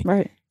may be.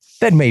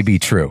 That may be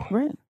true.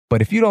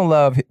 But if you don't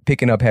love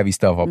picking up heavy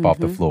stuff up off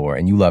the floor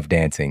and you love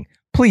dancing,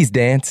 please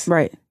dance.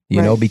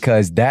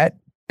 Because that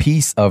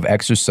piece of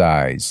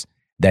exercise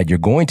that you're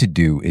going to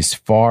do is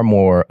far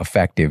more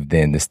effective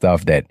than the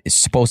stuff that is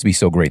supposed to be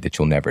so great that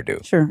you'll never do.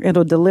 Sure.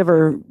 It'll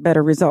deliver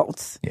better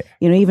results.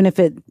 Even if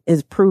it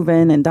is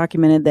proven and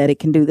documented that it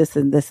can do this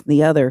and this and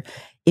the other,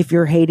 if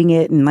you're hating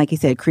it and, like you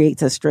said,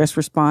 creates a stress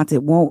response,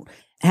 it won't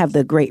have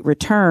the great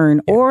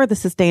return or the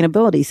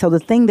sustainability. So the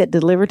thing that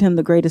delivered him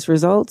the greatest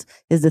results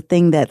is the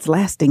thing that's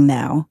lasting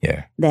now,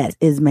 that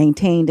is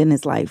maintained in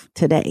his life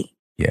today.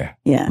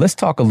 Yeah. Let's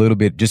talk a little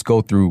bit, just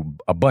go through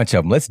a bunch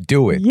of them. Let's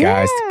do it,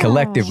 guys,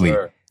 collectively.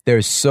 Sure.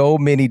 There's so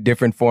many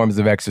different forms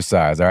of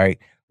exercise, all right?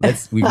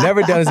 We've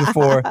never done this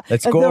before.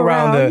 Let's go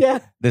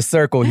around the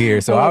circle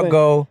here. So I'll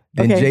go,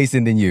 then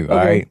Jason, then you, all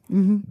right?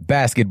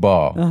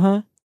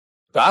 Basketball.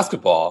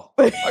 Basketball?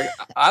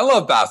 I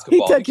love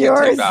basketball. He took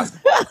yours.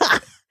 Basketball.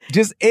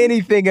 Just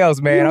anything else,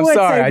 man. I'm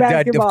sorry.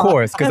 Of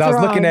course, because I was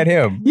looking at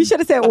him. You should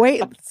have said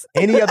weights.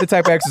 Any other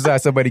type of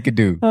exercise somebody could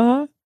do.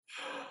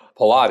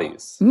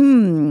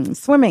 Pilates.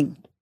 Swimming.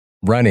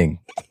 Running.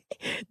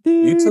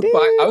 You took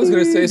I was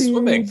going to say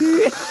swimming.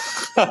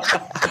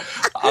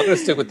 I'm going to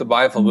stick with the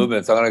mindful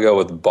movements. I'm going to go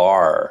with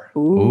bar.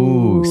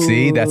 Ooh,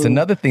 see, that's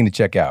another thing to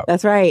check out.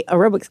 That's right.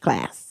 Aerobics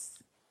class.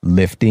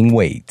 Lifting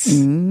weights.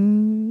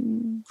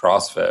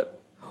 CrossFit.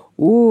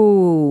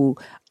 Ooh.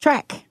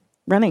 Track.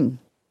 Running.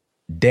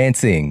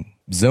 Dancing.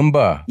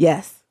 Zumba.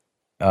 Yes.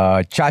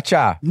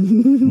 cha-cha,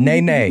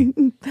 nay-nay,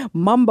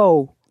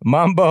 Mambo,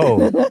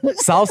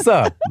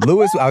 salsa.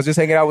 Lewis, I was just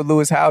hanging out with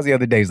Lewis Howes the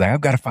other day. He's like,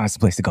 I've got to find some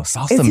place to go.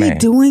 Salsa, is man. he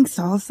doing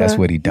salsa? That's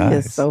what he does. He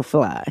is so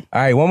fly.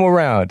 All right, one more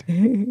round.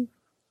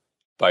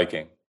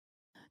 Biking.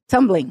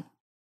 Tumbling.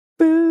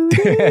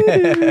 Did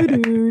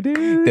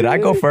I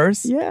go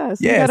first?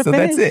 Yes. Yeah, so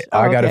finish. that's it.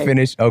 I got to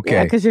finish. Okay.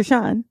 Yeah, because you're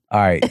Sean. All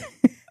right.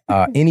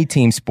 Any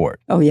team sport.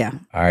 Oh, yeah.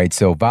 All right.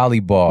 So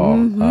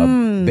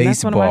volleyball, baseball,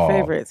 that's one of my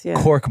favorites. Yeah.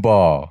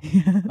 corkball,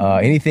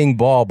 anything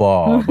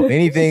ball,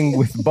 anything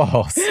with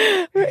balls.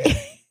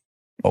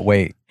 Oh,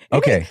 wait.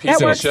 Okay.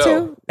 That works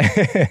too.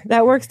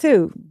 That works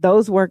too.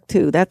 Those work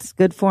too. That's a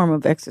good form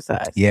of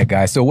exercise. Yeah,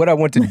 guys. So what I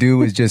want to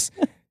do is just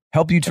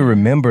help you to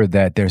remember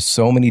that there's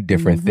so many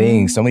different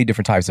things, so many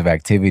different types of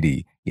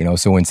activity.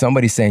 So when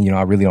somebody's saying,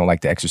 I really don't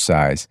like to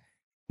exercise,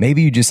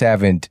 maybe you just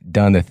haven't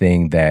done the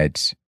thing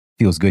that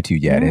feels good to you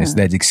yet. And it's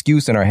that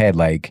excuse in our head,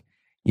 like,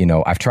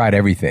 I've tried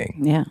everything.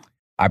 Yeah.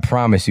 I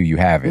promise you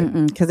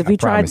haven't. Because if you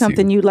tried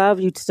something you love,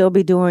 you'd still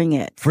be doing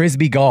it.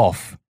 Frisbee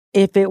golf.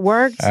 If it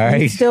worked,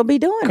 right. you'd still be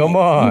doing it. Come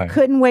on. You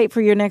couldn't wait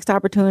for your next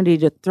opportunity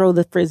to throw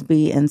the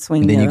Frisbee and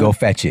swing it. And then you go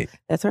fetch it.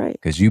 That's right.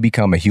 Because you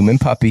become a human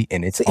puppy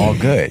and it's all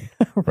good,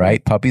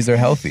 right? Puppies are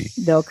healthy.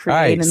 They'll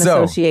create an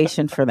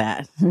association for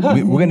that.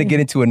 We're going to get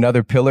into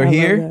another pillar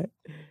here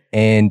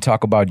and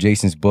talk about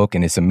Jason's book,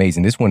 and it's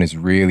amazing. This one is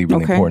really,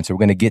 really important. So we're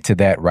going to get to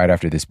that right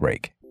after this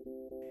break.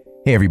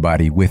 Hey,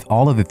 everybody. With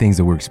all of the things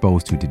that we're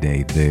exposed to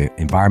today, the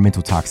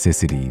environmental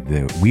toxicity,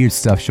 the weird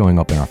stuff showing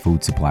up in our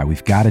food supply,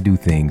 we've got to do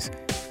things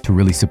to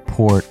really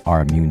support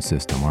our immune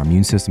system. Our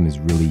immune system is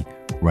really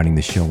running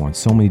the show on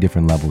so many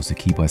different levels to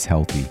keep us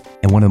healthy.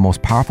 And one of the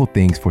most powerful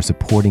things for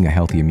supporting a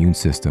healthy immune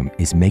system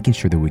is making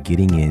sure that we're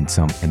getting in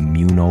some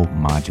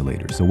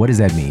immunomodulators. So what does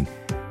that mean?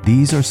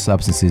 These are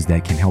substances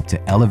that can help to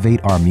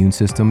elevate our immune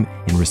system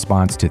in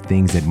response to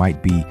things that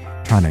might be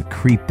trying to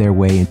creep their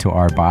way into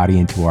our body,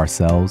 into our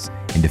cells,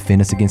 and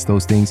defend us against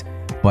those things.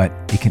 But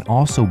it can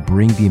also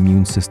bring the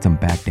immune system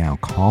back down,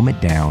 calm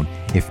it down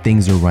if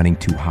things are running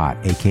too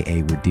hot,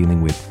 aka we're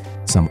dealing with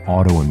some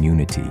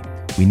autoimmunity.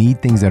 We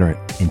need things that are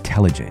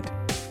intelligent.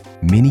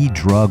 Many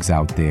drugs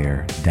out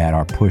there that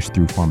are pushed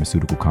through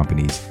pharmaceutical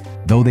companies,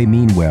 though they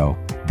mean well,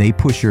 they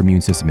push your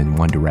immune system in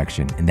one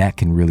direction, and that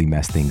can really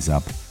mess things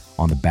up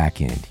on the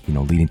back end,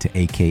 leading to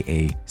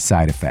AKA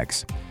side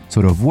effects.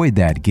 So to avoid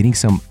that, getting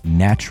some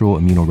natural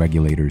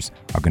immunoregulators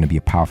are going to be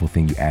a powerful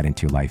thing you add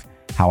into your life.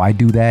 How I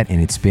do that,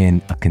 and it's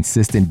been a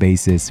consistent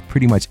basis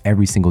pretty much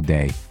every single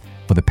day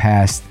for the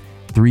past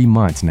 3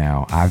 months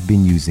now, I've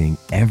been using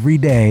every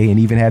day, and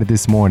even had it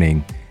this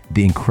morning,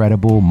 the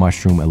incredible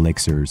mushroom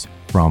elixirs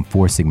from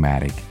Four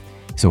Sigmatic.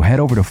 So head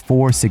over to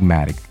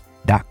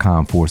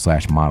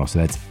foursigmatic.com/model. So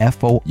that's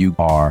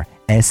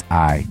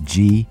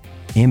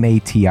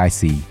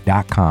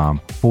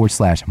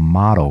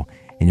FOURSIGMATIC.com/model.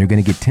 And you're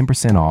going to get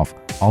 10% off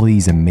all of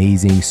these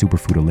amazing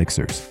superfood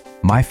elixirs.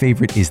 My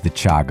favorite is the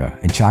chaga.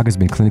 And chaga has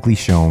been clinically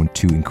shown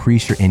to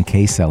increase your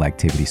NK cell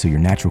activity, so your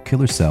natural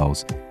killer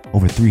cells,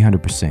 over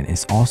 300%.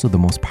 It's also the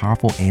most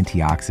powerful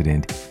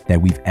antioxidant that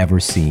we've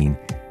ever seen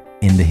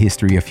in the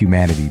history of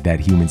humanity that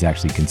humans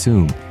actually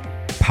consume.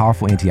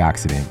 Powerful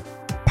antioxidant,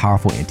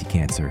 powerful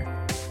anti-cancer,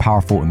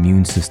 powerful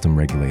immune system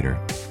regulator.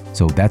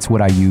 So that's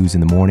what I use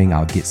in the morning.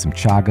 I'll get some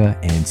chaga,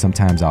 and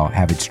sometimes I'll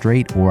have it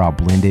straight, or I'll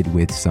blend it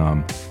with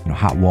some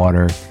hot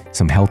water,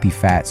 some healthy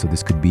fat. So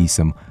this could be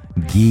some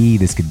ghee,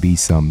 this could be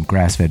some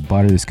grass-fed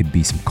butter, this could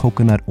be some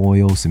coconut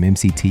oil, some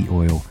MCT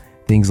oil,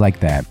 things like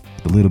that.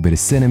 A little bit of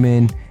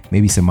cinnamon,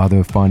 maybe some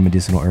other fun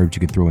medicinal herbs you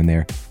could throw in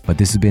there. But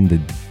this has been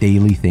the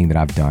daily thing that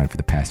I've done for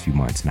the past few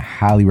months, and I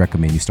highly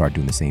recommend you start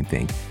doing the same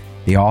thing.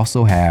 They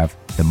also have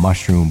the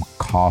mushroom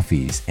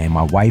coffees, and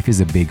my wife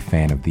is a big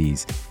fan of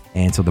these.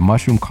 And so the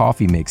mushroom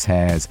coffee mix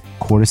has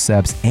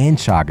cordyceps and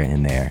chaga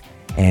in there.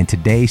 And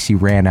today she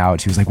ran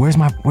out. She was like, where's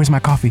my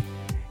coffee?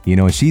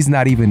 And she's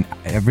not even,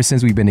 ever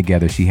since we've been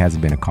together, she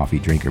hasn't been a coffee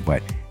drinker,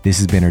 but this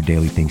has been her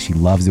daily thing. She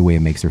loves the way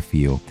it makes her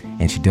feel,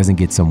 and she doesn't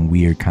get some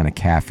weird kind of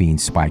caffeine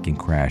spike and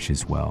crash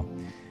as well.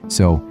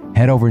 So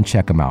head over and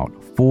check them out.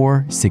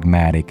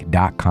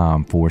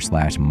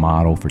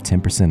 foursigmatic.com/model for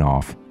 10%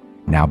 off.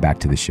 Now back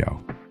to the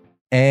show.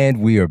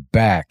 And we are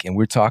back, and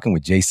we're talking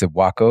with Jason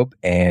Wachob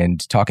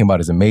and talking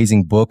about his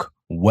amazing book,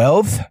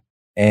 Wellthy.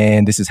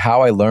 And this is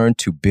how I learned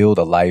to build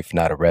a life,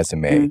 not a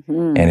resume.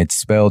 And it's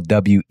spelled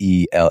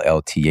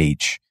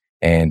WELLTH,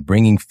 and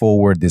bringing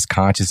forward this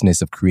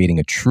consciousness of creating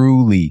a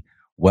truly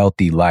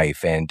wealthy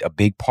life. And a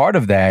big part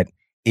of that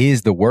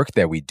is the work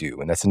that we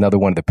do. And that's another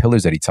one of the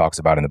pillars that he talks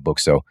about in the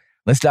book. So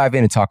let's dive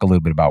in and talk a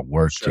little bit about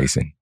work,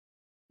 Jason.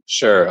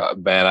 Sure,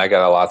 man. I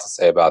got a lot to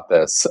say about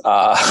this.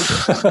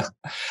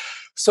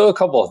 So a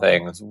couple of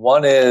things.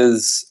 One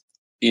is,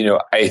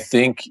 I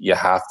think you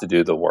have to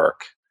do the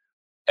work.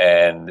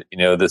 And,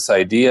 this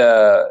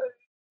idea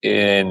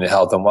in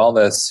health and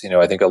wellness,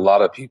 I think a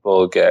lot of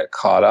people get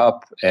caught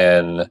up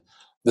in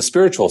the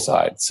spiritual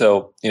side.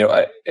 So, and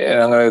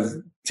I'm going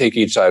to take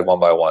each side one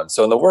by one.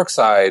 So on the work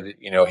side,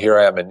 here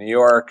I am in New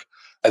York.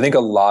 I think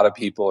a lot of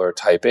people are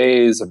type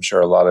A's. I'm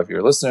sure a lot of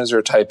your listeners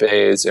are type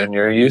A's, and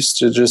you're used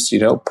to just,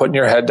 putting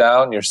your head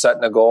down, you're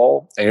setting a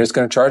goal, and you're just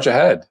going to charge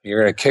ahead.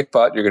 You're going to kick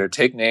butt. You're going to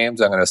take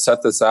names. I'm going to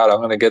set this out. I'm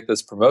going to get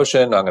this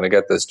promotion. I'm going to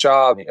get this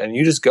job. And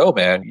you just go,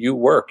 man. You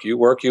work,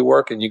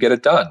 and you get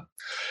it done.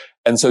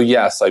 And so,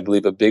 yes, I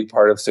believe a big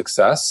part of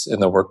success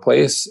in the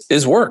workplace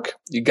is work.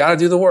 You got to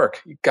do the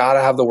work. You got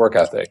to have the work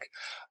ethic.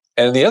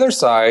 And on the other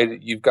side,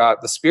 you've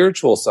got the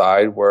spiritual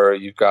side where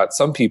you've got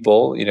some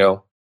people,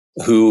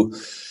 who,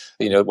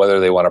 whether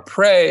they want to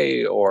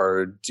pray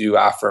or do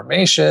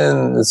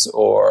affirmations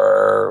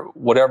or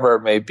whatever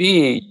it may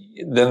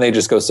be, then they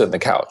just go sit on the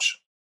couch.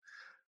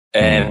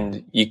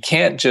 And you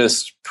can't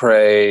just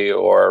pray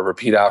or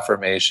repeat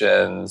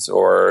affirmations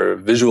or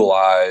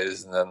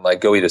visualize and then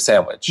go eat a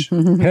sandwich,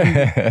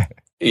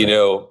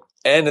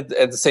 And at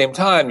the same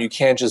time, you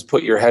can't just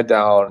put your head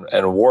down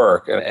and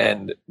work.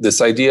 And this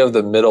idea of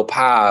the middle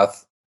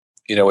path,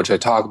 which I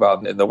talk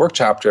about in the work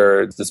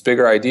chapter, this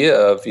bigger idea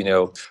of,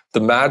 the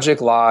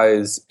magic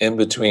lies in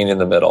between in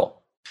the middle.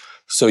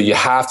 So you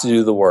have to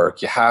do the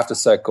work, you have to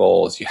set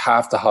goals, you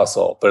have to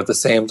hustle. But at the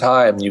same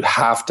time, you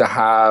have to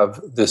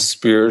have this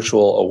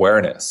spiritual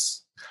awareness.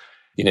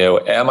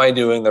 Am I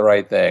doing the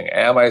right thing?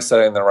 Am I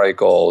setting the right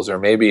goals? Or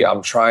maybe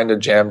I'm trying to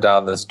jam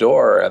down this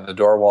door and the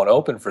door won't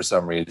open for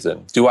some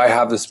reason. Do I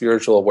have the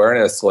spiritual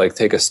awareness to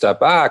take a step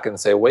back and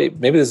say, wait,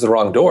 maybe this is the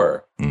wrong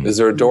door? Is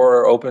there a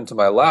door open to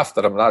my left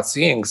that I'm not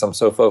seeing because I'm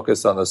so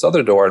focused on this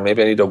other door? And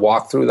maybe I need to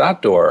walk through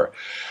that door.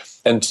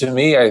 And to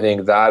me, I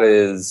think that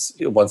is,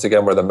 once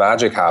again, where the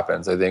magic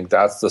happens. I think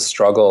that's the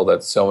struggle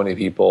that so many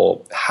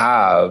people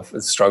have,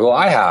 the struggle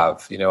I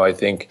have. I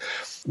think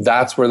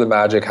that's where the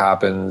magic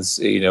happens,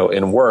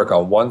 in work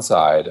on one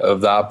side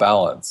of that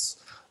balance.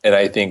 And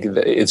I think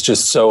it's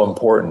just so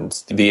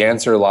important. The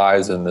answer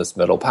lies in this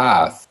middle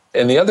path.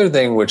 And the other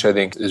thing, which I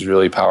think is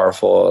really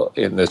powerful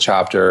in the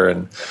chapter,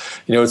 and,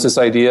 it's this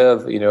idea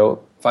of,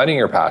 finding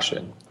your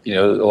passion. A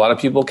lot of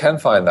people can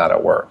find that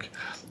at work.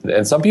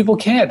 And some people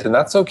can't, and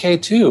that's okay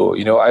too.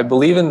 I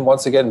believe in,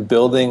 once again,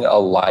 building a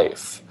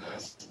life.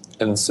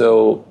 And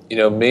so,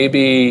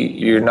 maybe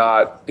you're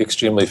not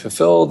extremely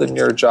fulfilled in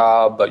your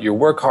job, but you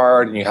work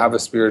hard and you have a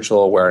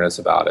spiritual awareness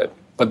about it.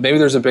 But maybe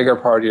there's a bigger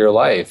part of your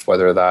life,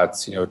 whether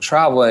that's,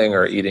 traveling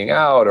or eating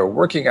out or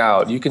working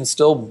out. You can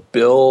still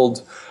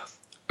build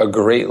a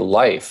great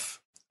life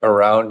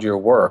around your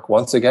work.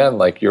 Once again,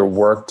 your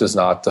work does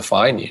not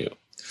define you.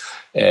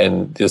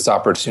 And this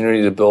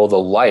opportunity to build a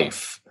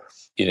life,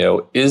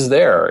 is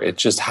there.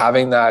 It's just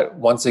having that,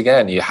 once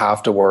again, you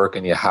have to work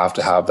and you have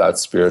to have that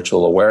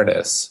spiritual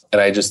awareness.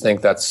 And I just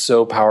think that's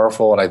so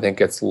powerful. And I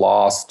think it's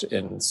lost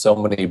in so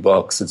many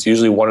books. It's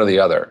usually one or the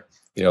other.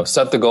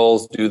 Set the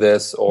goals, do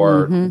this,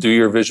 or do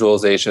your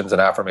visualizations and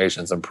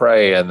affirmations and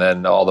pray, and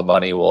then all the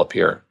money will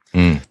appear.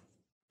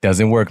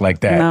 Doesn't work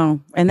like that.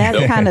 No. And that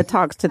kind of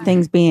talks to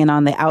things being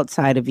on the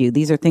outside of you.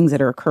 These are things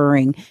that are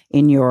occurring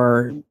in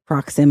your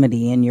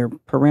proximity, in your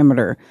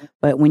perimeter.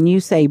 But when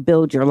you say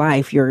build your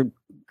life, you're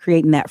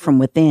creating that from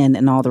within,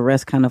 and all the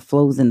rest kind of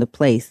flows into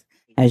place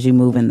as you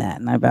move in that.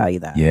 And I value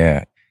that.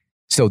 Yeah.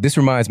 So this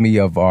reminds me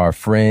of our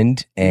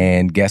friend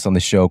and guest on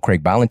the show,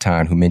 Craig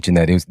Ballantyne, who mentioned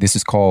that this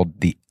is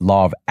called the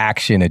law of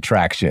action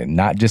attraction,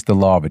 not just the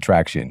law of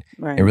attraction.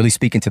 Right. And really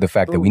speaking to the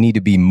fact that we need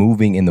to be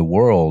moving in the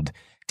world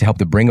to help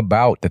to bring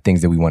about the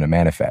things that we want to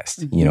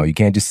manifest. You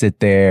can't just sit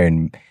there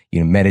and,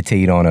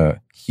 meditate on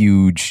a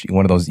huge,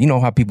 one of those,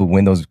 how people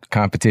win those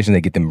competitions, they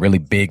get them really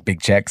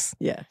big checks.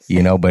 Yes.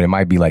 But it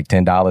might be like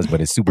 $10,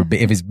 but it's super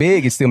big. If it's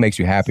big, it still makes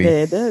you happy. Yeah,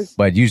 it does.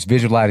 But you just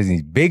visualize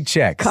these big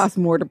checks. Costs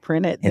more to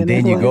print it. And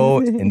then you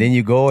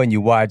go and you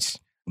watch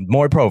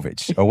more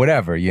Provich or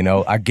whatever,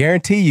 I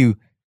guarantee you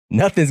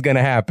nothing's going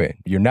to happen.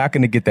 You're not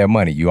going to get that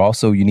money.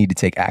 You need to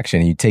take action,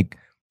 and you take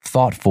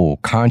thoughtful,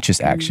 conscious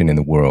action in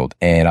the world.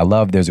 And I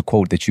love, there's a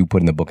quote that you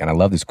put in the book, and I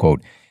love this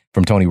quote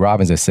from Tony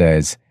Robbins that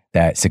says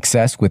that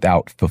success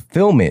without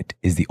fulfillment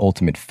is the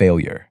ultimate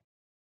failure.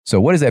 So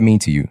what does that mean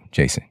to you,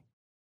 Jason?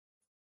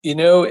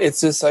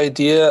 It's this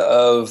idea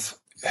of,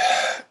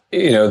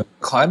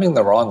 climbing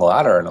the wrong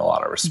ladder in a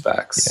lot of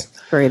respects.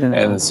 Yeah. Great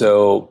analogy. And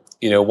so,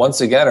 once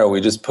again, are we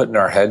just putting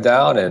our head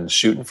down and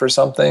shooting for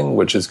something,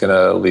 which is going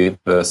to leave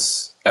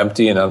us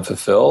empty and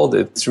unfulfilled?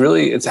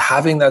 It's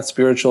having that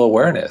spiritual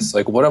awareness.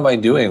 What am I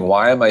doing?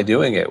 Why am I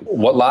doing it?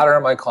 What ladder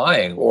am I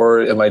climbing? Or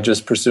am I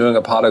just pursuing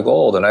a pot of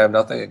gold? And I have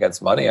nothing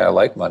against money. I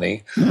like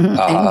money.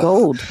 And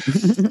gold.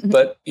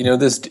 But,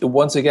 this,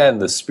 once again,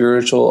 the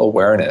spiritual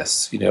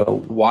awareness,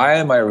 why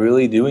am I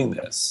really doing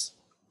this?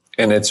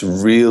 And it's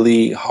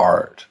really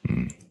hard.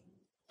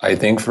 I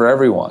think for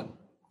everyone,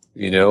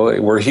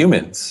 we're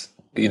humans.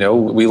 We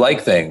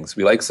like things.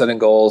 We like setting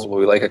goals.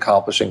 We like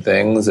accomplishing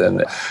things.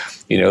 And,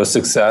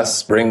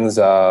 success brings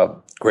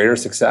greater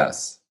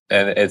success.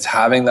 And it's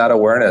having that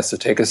awareness to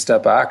take a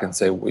step back and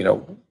say,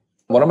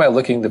 what am I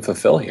looking to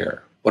fulfill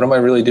here? What am I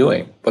really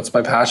doing? What's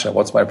my passion?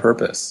 What's my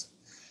purpose?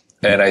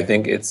 And I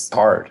think it's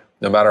hard,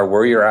 no matter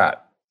where you're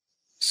at.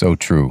 So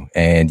true.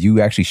 And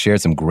you actually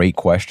shared some great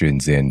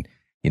questions in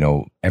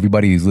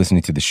everybody who's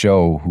listening to the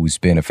show, who's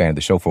been a fan of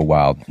the show for a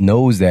while,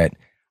 knows that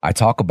I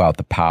talk about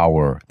the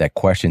power that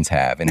questions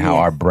have and how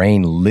our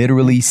brain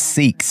literally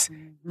seeks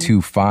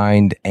to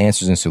find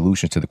answers and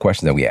solutions to the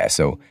questions that we ask.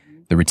 So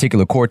the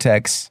reticular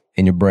cortex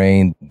in your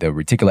brain, the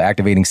reticular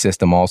activating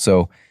system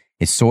also,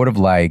 is sort of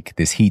like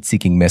this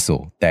heat-seeking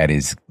missile that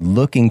is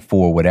looking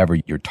for whatever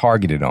you're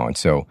targeted on.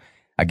 So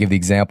I give the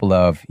example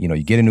of, you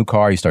get a new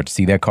car, you start to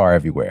see that car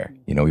everywhere.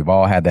 We've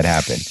all had that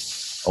happen.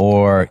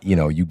 Or,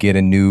 you get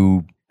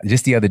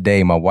just the other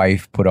day, my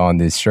wife put on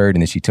this shirt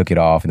and then she took it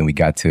off. And then we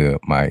got to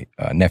my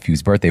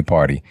nephew's birthday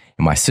party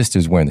and my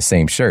sister's wearing the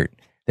same shirt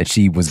that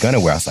she was going to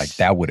wear. I was like,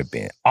 that would have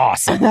been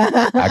awesome.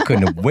 I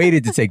couldn't have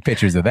waited to take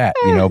pictures of that,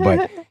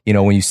 but,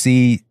 when you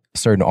see a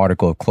certain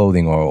article of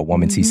clothing or a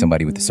woman sees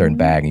somebody with a certain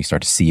bag and you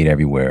start to see it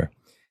everywhere.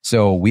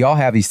 So we all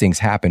have these things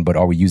happen, but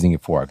are we using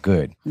it for our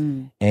good?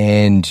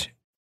 And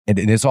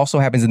this also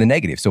happens in the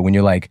negative. So when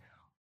you're like,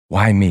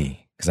 why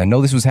me? Because I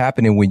know this was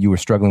happening when you were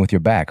struggling with your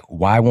back.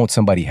 Why won't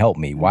somebody help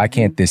me? Why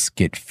can't this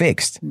get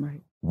fixed?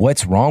 Right.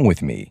 What's wrong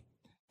with me?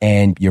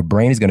 And your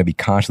brain is going to be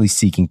constantly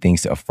seeking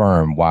things to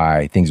affirm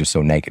why things are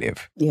so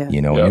negative. Yeah. And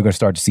you're going to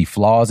start to see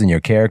flaws in your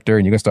character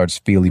and you're going to start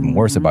to feel even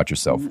worse about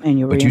yourself.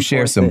 But you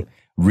share some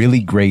really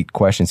great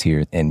questions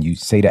here and you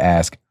say to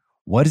ask,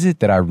 what is it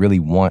that I really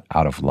want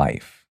out of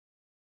life?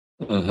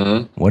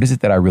 What is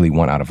it that I really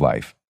want out of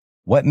life?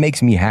 What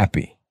makes me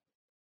happy?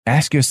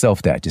 Ask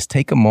yourself that. Just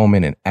take a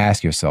moment and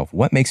ask yourself,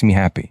 what makes me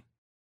happy?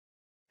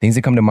 Things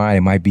that come to mind,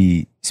 it might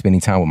be spending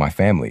time with my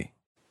family.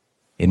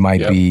 It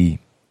might be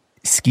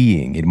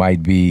skiing. It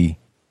might be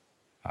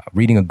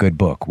reading a good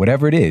book,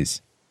 whatever it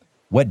is.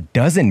 What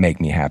doesn't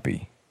make me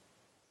happy?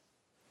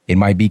 It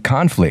might be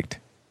conflict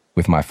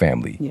with my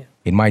family. Yeah.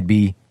 It might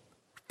be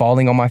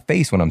falling on my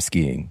face when I'm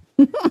skiing.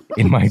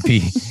 It might be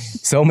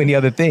so many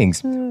other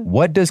things.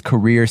 What does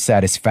career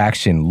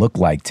satisfaction look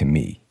like to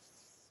me?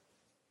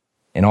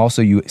 And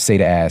also you say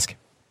to ask,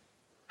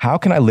 how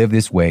can I live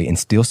this way and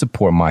still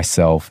support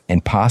myself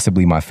and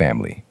possibly my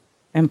family?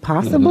 And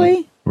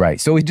possibly?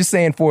 Right. So he's just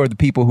saying for the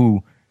people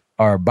who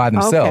are by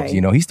themselves,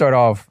 he started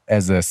off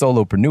as a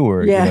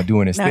solopreneur,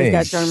 doing his thing. Now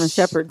he's got German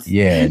Shepherds.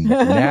 Yeah.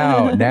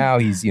 Now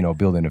he's,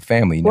 building a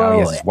family. Now he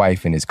has his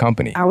wife and his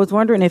company. I was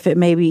wondering if it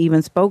maybe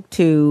even spoke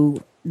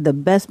to the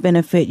best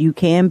benefit you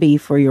can be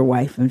for your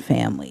wife and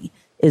family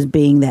is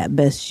being that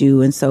best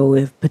you. And so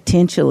if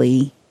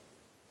potentially,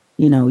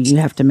 you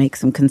have to make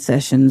some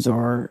concessions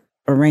or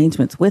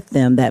arrangements with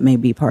them, that may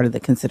be part of the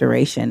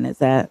consideration. Is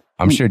that?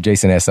 I'm sure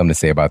Jason has something to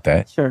say about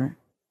that. Sure.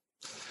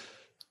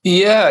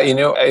 Yeah,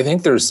 I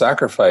think there's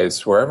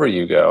sacrifice wherever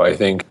you go. I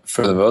think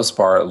for the most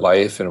part,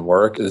 life and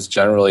work is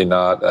generally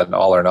not an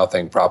all or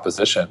nothing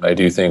proposition. I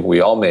do think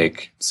we all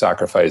make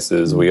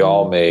sacrifices. We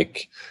all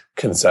make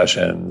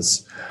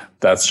concessions.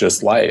 That's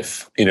just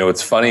life.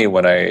 It's funny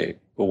when I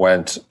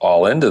went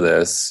all into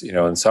this,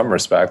 in some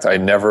respect, I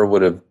never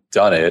would have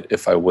done it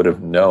if I would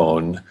have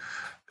known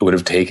it would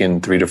have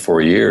taken 3 to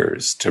 4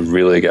 years to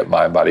really get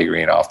Mind Body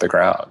Green off the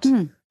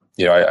ground.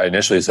 I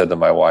initially said to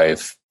my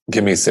wife,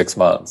 give me 6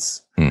 months.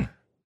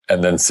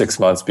 And then 6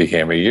 months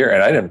became a year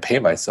and I didn't pay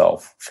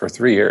myself for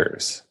 3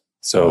 years.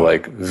 So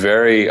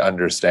very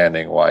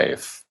understanding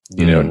wife,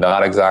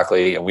 not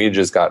exactly. And we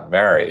just got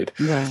married.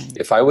 Right.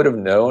 If I would have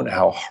known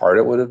how hard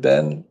it would have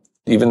been,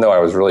 even though I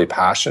was really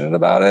passionate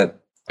about it,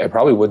 I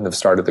probably wouldn't have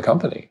started the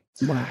company.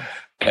 Wow.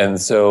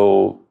 And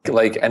so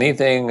like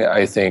anything,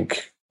 I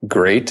think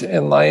great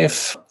in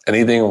life,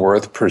 anything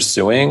worth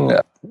pursuing,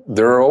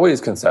 there are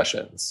always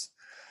concessions.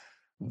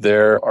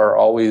 There are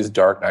always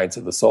dark nights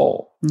of the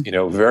soul.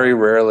 Very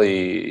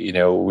rarely,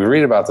 we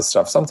read about this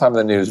stuff sometime in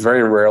the news,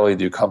 very rarely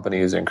do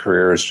companies and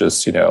careers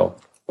just,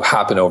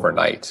 happen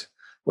overnight,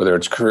 whether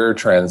it's career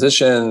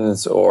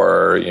transitions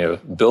or,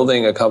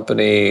 building a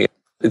company.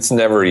 It's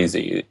never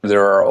easy.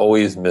 There are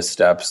always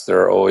missteps.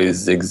 There are always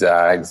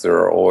zigzags. There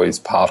are always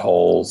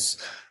potholes.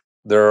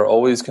 There are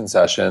always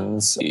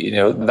concessions.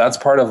 That's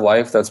part of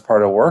life. That's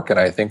part of work. And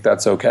I think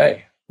that's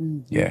okay.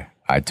 Yeah.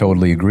 I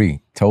totally agree.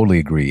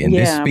 And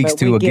this speaks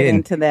to, get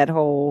into that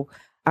whole,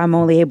 I'm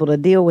only able to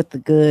deal with the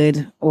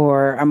good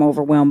or I'm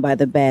overwhelmed by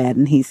the bad.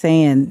 And he's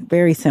saying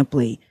very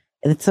simply,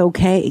 it's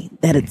okay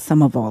that it's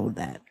some of all of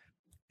that.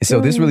 So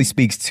this really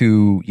speaks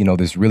to,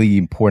 this really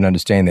important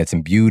understanding that's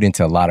imbued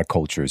into a lot of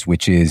cultures,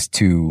 which is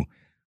to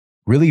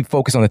really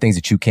focus on the things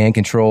that you can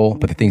control,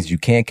 but the things that you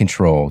can't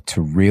control,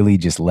 to really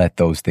just let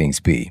those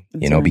things be,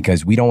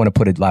 because we don't want to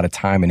put a lot of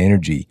time and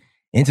energy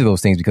into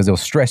those things because they'll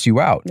stress you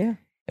out. Yeah.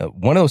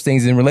 One of those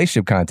things is in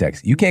relationship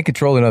context. You can't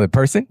control another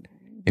person.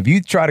 If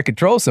you try to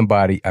control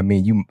somebody,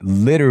 you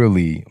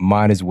literally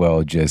might as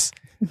well just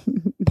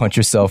punch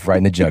yourself right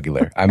in the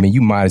jugular.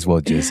 You might as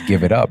well just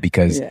give it up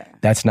because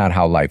that's not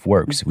how life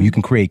works. You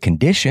can create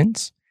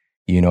conditions,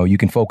 you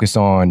can focus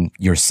on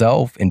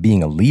yourself and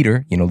being a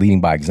leader,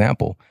 leading by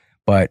example.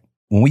 But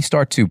when we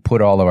start to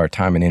put all of our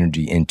time and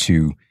energy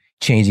into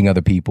changing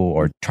other people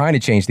or trying to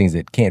change things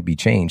that can't be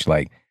changed,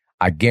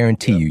 I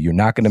guarantee you're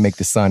not going to make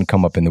the sun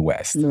come up in the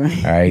west.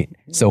 Right. All right.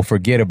 So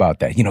forget about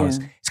that. You know, it's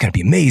going to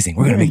be amazing.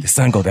 We're going to make the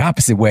sun go the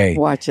opposite way.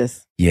 Watch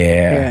us.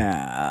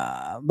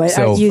 Yeah. But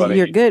So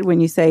you're good when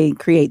you say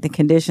create the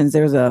conditions.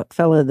 There's a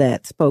fella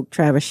that spoke,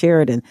 Travis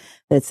Sheridan,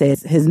 that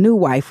says his new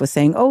wife was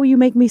saying, "Oh, you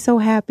make me so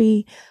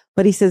happy."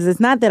 But he says, it's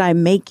not that I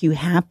make you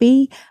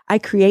happy. I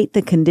create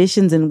the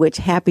conditions in which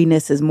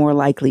happiness is more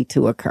likely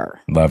to occur.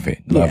 Love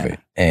it. Love it.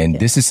 And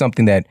this is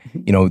something that,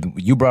 you know,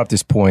 you brought up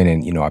this point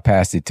and, you know, I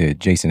passed it to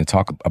Jason to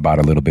talk about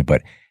a little bit,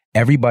 but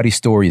everybody's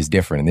story is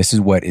different. And this is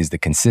what is the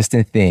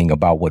consistent thing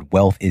about what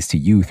wealth is to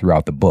you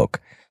throughout the book.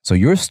 So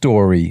your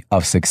story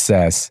of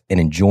success and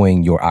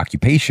enjoying your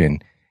occupation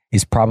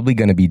is probably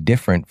going to be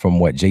different from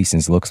what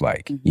Jason's looks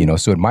like, you know?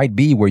 So it might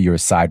be where you're a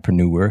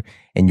sidepreneur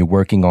and you're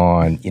working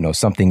on, you know,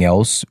 something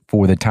else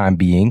for the time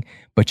being,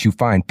 but you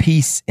find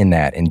peace in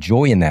that and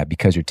joy in that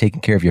because you're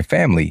taking care of your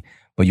family,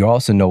 but you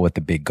also know what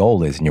the big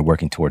goal is and you're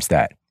working towards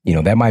that. You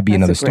know, that might be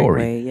another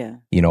story,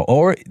 you know,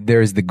 or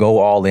there's the go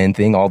all in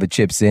thing, all the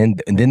chips in.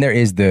 And then there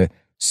is the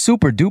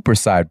super duper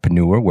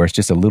sidepreneur where it's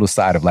just a little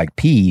side of like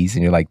peas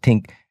and you're like,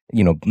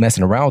 you know,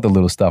 messing around with the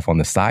little stuff on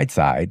the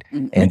side.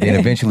 And then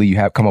eventually you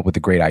have come up with a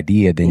great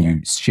idea. Then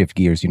you shift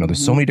gears. You know,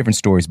 there's so many different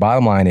stories.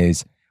 Bottom line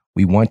is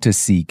we want to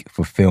seek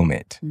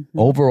fulfillment,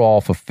 overall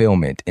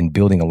fulfillment in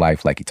building a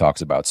life like he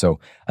talks about.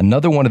 So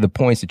another one of the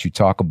points that you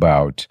talk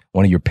about,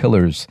 one of your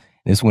pillars,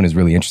 this one is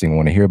really interesting. I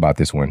want to hear about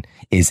this one,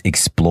 is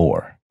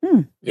explore.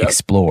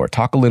 Explore.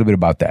 Talk a little bit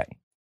about that.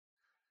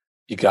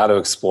 You got to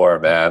explore,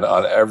 man,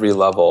 on every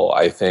level.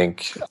 I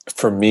think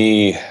for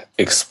me,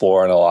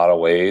 explore in a lot of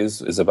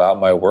ways is about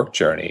my work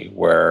journey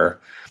where,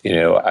 you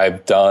know,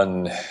 I've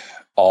done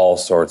all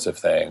sorts of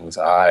things.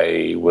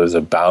 I was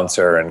a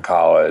bouncer in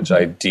college.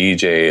 I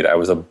DJ'd. I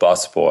was a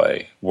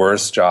busboy.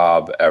 Worst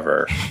job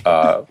ever.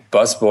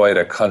 Busboy at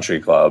a country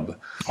club.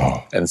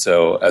 And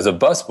so as a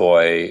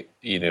busboy,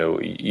 you know,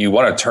 you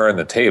want to turn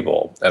the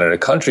table. And at a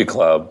country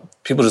club,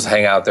 people just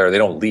hang out there. They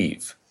don't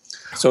leave.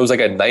 So it was like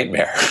a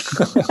nightmare.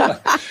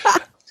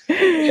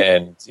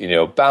 And, you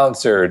know,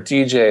 bouncer,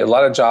 DJ, a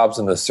lot of jobs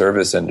in the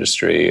service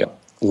industry, a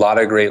lot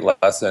of great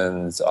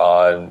lessons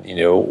on, you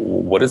know,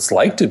 what it's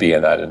like to be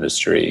in that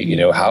industry, you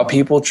know, how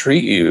people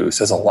treat you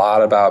says a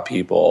lot about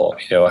people,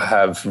 you know,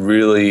 have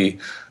really,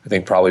 I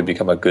think, probably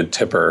become a good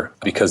tipper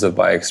because of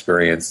my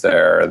experience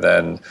there.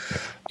 Then,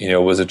 you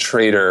know, was a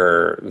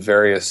trader,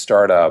 various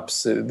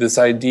startups, this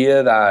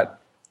idea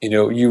that, you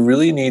know, you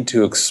really need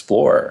to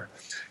explore.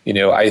 You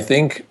know, I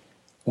think,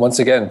 once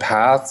again,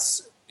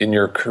 paths in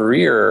your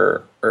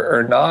career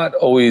are not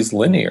always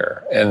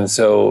linear. And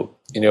so,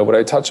 you know, what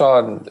I touch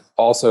on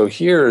also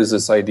here is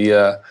this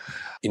idea,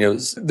 you know,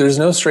 there's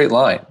no straight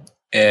line.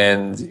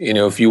 And, you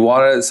know, if you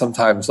want to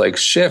sometimes like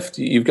shift,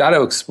 you've got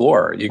to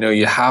explore. You know,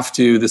 you have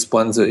to, this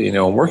blends it, you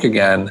know, and work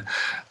again.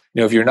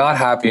 You know, if you're not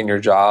happy in your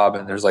job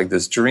and there's like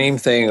this dream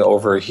thing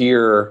over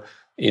here,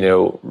 you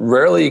know,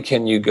 rarely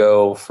can you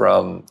go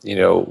from, you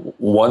know,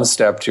 one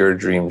step to your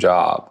dream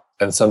job.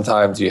 And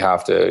sometimes you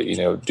have to, you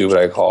know, do what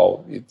I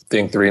call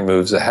think 3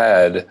 moves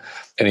ahead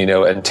and, you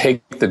know, and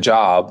take the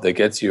job that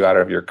gets you out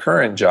of your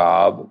current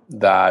job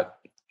that,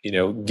 you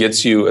know,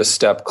 gets you a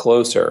step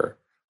closer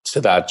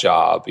to that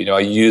job. You know,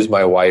 I use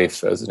my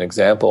wife as an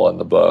example in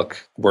the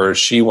book where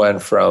she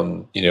went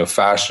from, you know,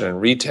 fashion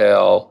and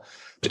retail,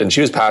 and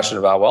she was passionate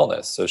about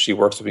wellness. So she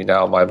works with me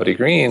now at My Buddy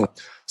Green.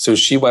 So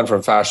she went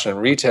from fashion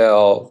and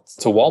retail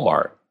to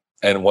Walmart.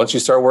 And once you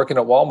start working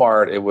at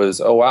Walmart, it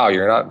was, oh, wow,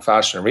 you're not in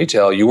fashion and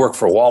retail. You work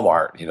for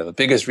Walmart, you know, the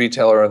biggest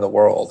retailer in the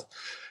world.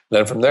 And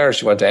then from there,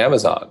 she went to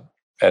Amazon.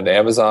 And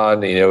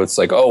Amazon, you know, it's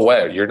like, oh,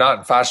 wait, you're not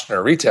in fashion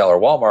or retail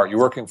or Walmart. You're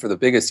working for the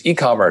biggest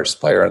e-commerce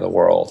player in the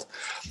world.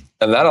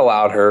 And that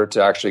allowed her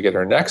to actually get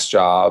her next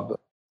job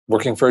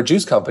working for a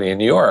juice company in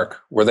New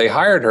York, where they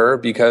hired her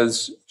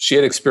because she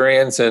had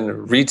experience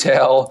in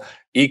retail,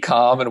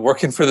 e-com, and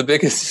working for the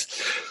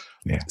biggest.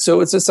 Yeah. So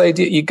it's this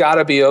idea, you got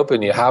to be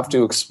open. You have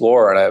to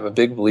explore. And I'm a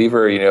big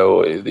believer, you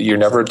know, you're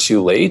never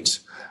too late.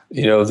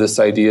 You know, this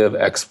idea of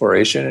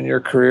exploration in your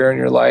career and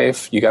your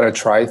life, you got to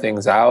try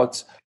things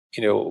out.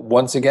 You know,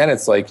 once again,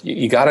 it's like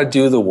you got to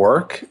do the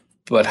work,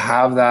 but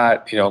have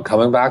that, you know,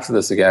 coming back to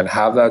this again,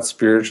 have that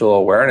spiritual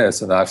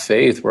awareness and that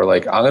faith where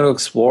like, I'm going to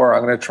explore,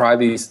 I'm going to try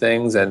these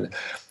things. And,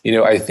 you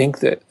know, I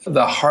think that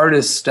the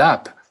hardest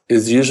step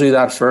is usually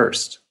that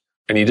first.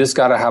 And you just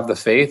got to have the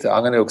faith.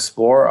 I'm going to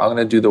explore, I'm going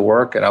to do the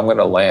work, and I'm going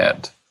to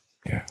land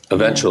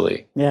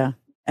eventually. Yeah.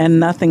 And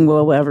nothing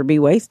will ever be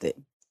wasted,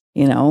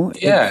 you know?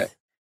 Yeah.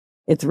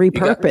 It's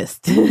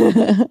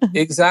repurposed.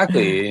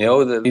 Exactly. You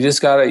know, you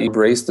just got to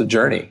embrace the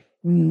journey.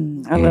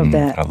 I love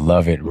that. I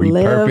love it. Repurposed.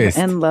 Live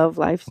and love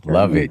life's journey.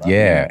 Love it.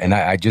 Yeah. And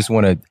I just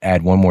want to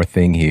add one more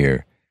thing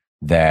here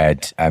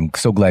that I'm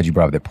so glad you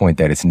brought up the point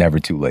that it's never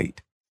too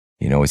late.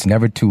 You know, it's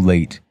never too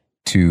late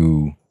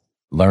to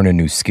learn a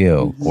new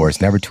skill, or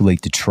it's never too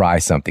late to try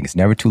something. It's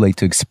never too late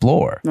to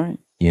explore, right?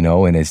 You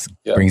know, and it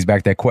brings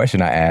back that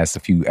question I asked a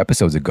few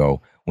episodes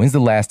ago. When's the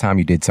last time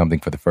you did something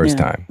for the first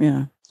time?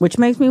 Yeah. Which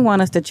makes me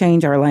want us to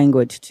change our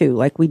language too,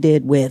 like we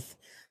did with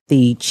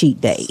the cheat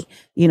day.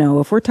 You know,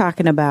 if we're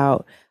talking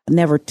about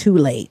never too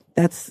late,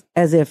 that's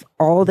as if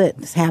all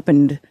that's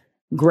happened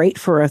great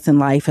for us in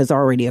life has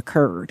already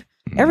occurred.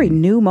 Every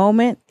new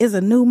moment is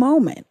a new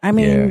moment. I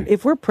mean,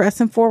 if we're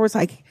pressing forward, it's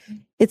like,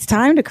 it's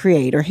time to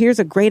create, or here's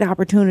a great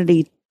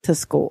opportunity to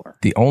score.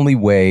 The only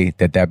way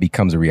that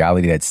becomes a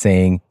reality, that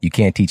saying, you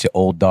can't teach an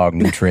old dog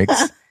new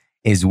tricks,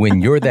 is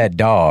when you're that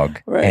dog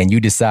and you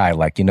decide,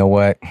 like, you know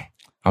what?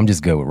 I'm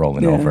just good with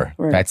rolling over.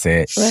 Right. That's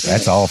it. Right.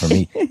 That's all for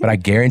me. But I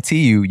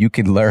guarantee you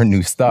can learn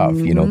new stuff.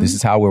 You know, this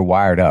is how we're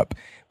wired up.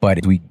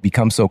 But we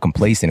become so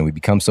complacent and we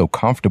become so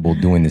comfortable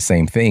doing the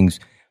same things,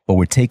 but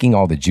we're taking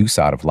all the juice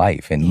out of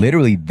life. And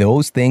literally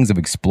those things of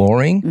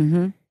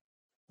exploring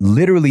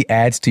literally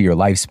adds to your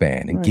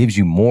lifespan and gives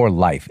you more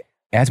life,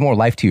 adds more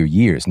life to your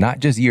years, not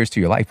just years to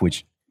your life,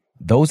 which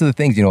those are the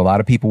things, you know, a lot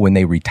of people when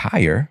they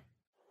retire,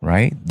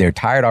 right? They're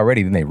tired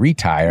already, then they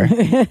retire.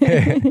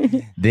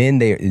 Then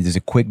there's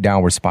a quick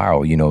downward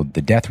spiral. You know,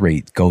 the death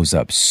rate goes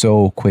up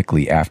so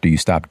quickly after you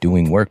stop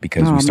doing work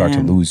because you start to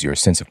lose your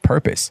sense of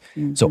purpose.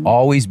 So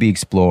always be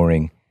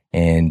exploring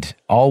and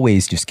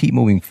always just keep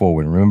moving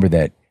forward. And remember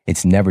that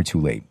it's never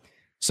too late.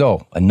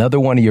 So another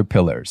one of your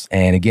pillars,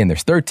 and again,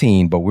 there's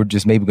 13, but we're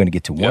just maybe going to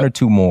get to one or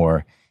two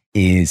more,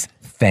 is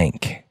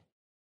thank.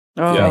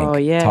 Oh,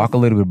 yeah. Talk a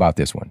little bit about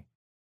this one.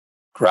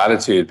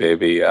 Gratitude,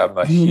 baby. I'm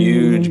a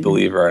huge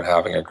believer in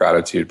having a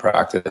gratitude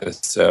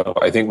practice. So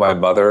I think my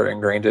mother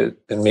ingrained it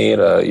in me at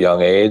a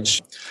young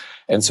age.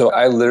 And so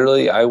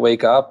I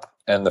wake up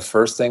and the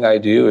first thing I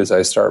do is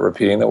I start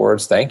repeating the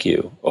words thank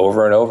you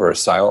over and over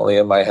silently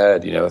in my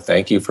head. You know,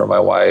 thank you for my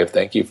wife.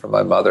 Thank you for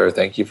my mother.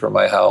 Thank you for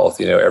my health.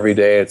 You know, every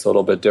day it's a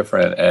little bit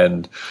different.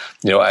 And,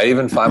 you know, I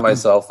even find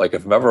myself like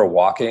if I'm ever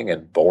walking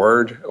and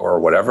bored or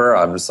whatever,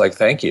 I'm just like,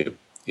 thank you.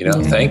 You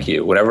know, thank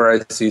you. Whenever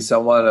I see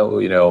someone,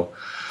 you know,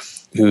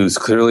 who's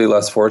clearly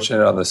less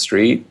fortunate on the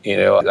street, you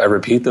know, I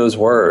repeat those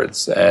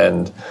words.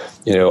 And,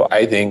 you know,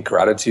 I think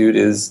gratitude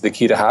is the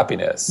key to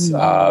happiness. You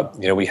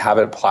know, we have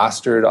it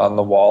plastered on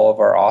the wall of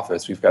our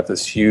office. We've got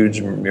this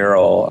huge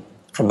mural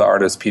from the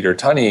artist Peter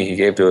Tunney. He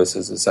gave to us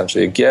as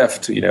essentially a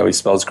gift. You know, he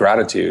spells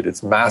gratitude.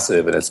 It's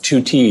massive and it's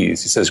 2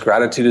 T's. He says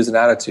gratitude is an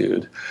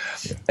attitude.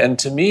 And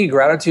to me,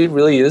 gratitude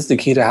really is the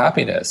key to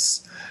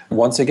happiness.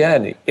 Once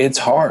again, it's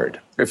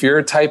hard. If you're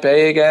a type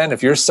A again,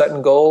 if you're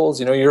setting goals,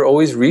 you know, you're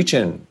always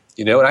reaching.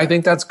 You know, and I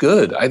think that's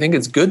good. I think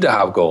it's good to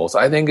have goals.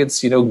 I think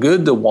it's, you know,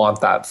 good to want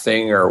that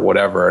thing or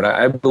whatever. And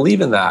I believe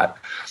in that.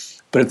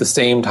 But at the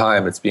same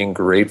time, it's being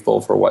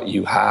grateful for what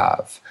you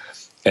have.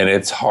 And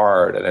it's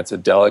hard and it's a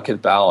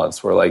delicate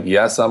balance where like,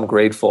 yes, I'm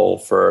grateful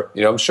for,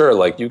 you know, I'm sure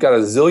like you've got a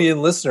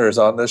zillion listeners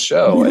on this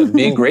show and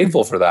being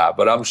grateful for that.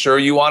 But I'm sure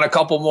you want a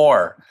couple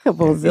more.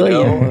 Couple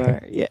zillion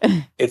more.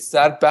 Yeah. It's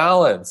that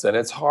balance and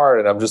it's hard.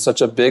 And I'm just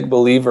such a big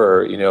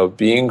believer, you know,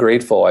 being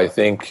grateful. I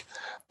think,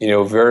 you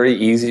know, very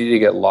easy to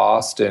get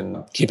lost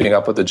in keeping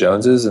up with the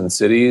Joneses in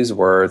cities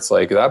where it's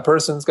like that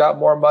person's got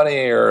more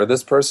money or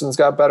this person's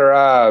got better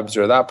abs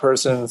or that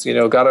person's, you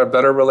know, got a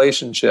better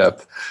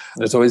relationship.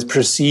 There's always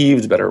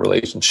perceived better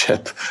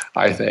relationship,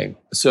 I think.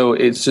 So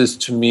it's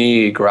just, to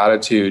me,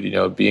 gratitude, you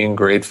know, being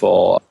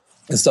grateful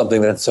is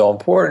something that's so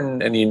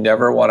important and you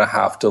never want to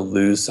have to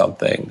lose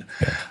something,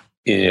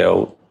 you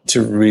know,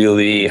 to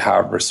really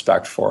have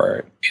respect for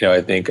it. You know,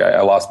 I think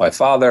I lost my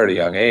father at a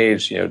young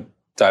age, you know,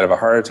 died of a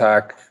heart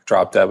attack,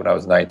 dropped dead when I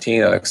was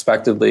 19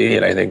 unexpectedly.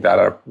 And I think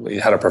that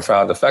had a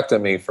profound effect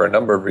on me for a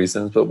number of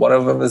reasons. But one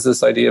of them is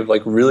this idea of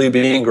like really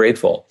being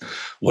grateful.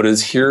 What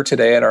is here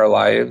today in our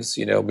lives,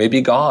 you know, may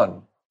be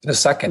gone in a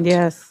second.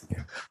 Yes.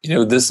 You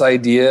know, this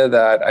idea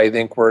that I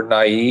think we're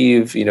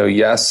naive, you know,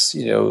 yes,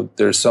 you know,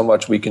 there's so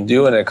much we can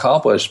do and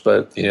accomplish,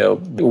 but, you know,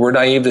 we're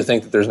naive to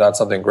think that there's not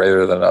something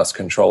greater than us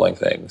controlling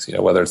things, you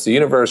know, whether it's the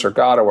universe or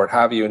God or what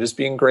have you, and just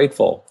being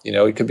grateful. You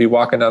know, you could be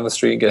walking down the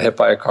street and get hit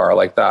by a car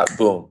like that,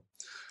 boom,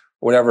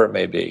 whatever it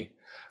may be.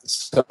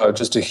 So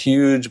just a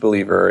huge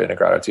believer in a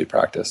gratitude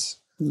practice.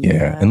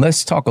 Yeah. And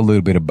let's talk a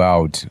little bit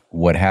about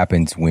what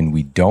happens when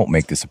we don't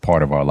make this a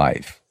part of our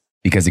life.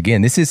 Because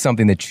again, this is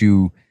something that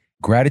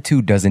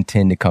gratitude doesn't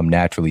tend to come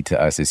naturally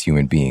to us as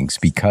human beings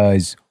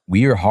because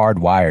we are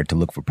hardwired to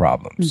look for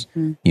problems,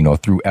 you know,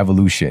 through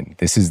evolution.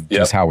 This is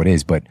just how it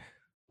is. But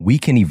we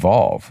can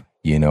evolve,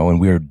 you know, and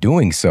we're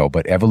doing so.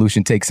 But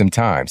evolution takes some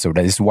time. So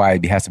this is why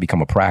it has to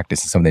become a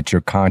practice and something that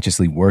you're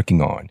consciously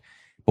working on.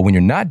 But when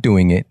you're not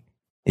doing it,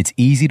 it's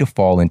easy to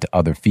fall into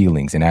other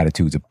feelings and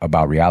attitudes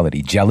about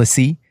reality.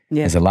 Jealousy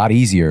is a lot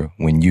easier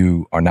when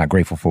you are not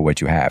grateful for what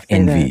you have.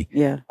 Envy,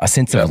 a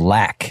sense of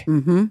lack,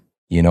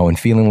 you know, and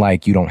feeling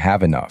like you don't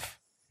have enough.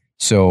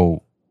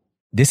 So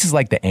this is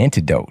like the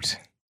antidote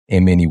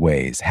in many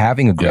ways,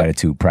 having a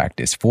gratitude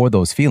practice for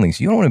those feelings.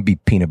 You don't want to be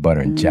peanut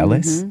butter and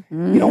jealous.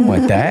 You don't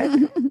want that.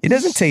 It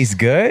doesn't taste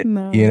good.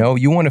 No. You know,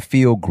 you want to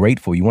feel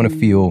grateful. You want to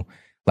feel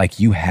like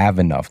you have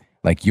enough,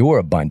 like you're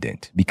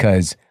abundant,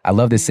 because I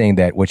love this saying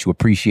that what you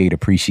appreciate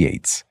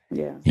appreciates.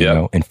 You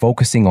know, and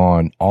focusing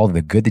on all of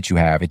the good that you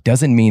have, it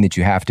doesn't mean that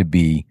you have to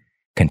be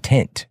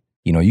content.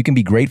 You know, you can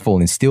be grateful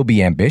and still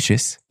be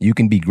ambitious. You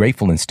can be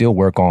grateful and still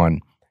work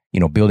on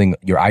building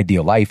your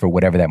ideal life or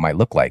whatever that might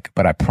look like.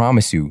 But I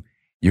promise you,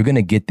 you're going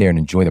to get there and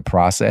enjoy the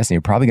process. And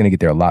you're probably going to get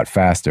there a lot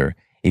faster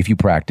if you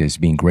practice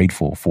being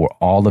grateful for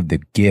all of the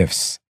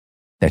gifts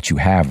that you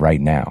have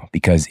right now.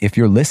 Because if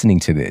you're listening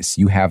to this,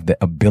 you have the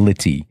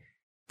ability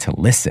to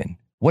listen.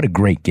 What a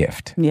great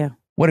gift. Yeah.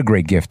 What a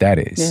great gift that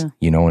is,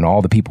 and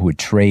all the people who would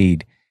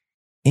trade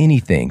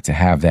anything to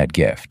have that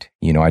gift.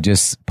 I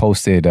just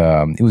posted,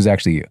 it was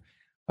actually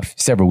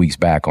several weeks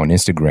back on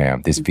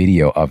Instagram, this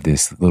video of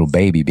this little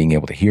baby being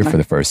able to hear for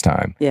the first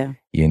time. Yeah.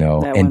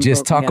 And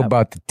just talk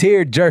about the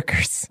tear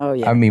jerkers. Oh,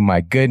 yeah. I mean,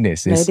 my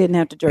goodness. They didn't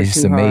have to jerk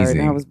too amazing.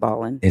 hard. I was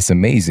bawling. It's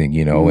amazing,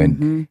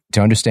 and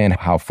to understand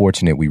how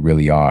fortunate we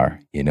really are,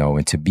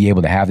 and to be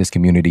able to have this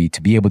community,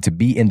 to be able to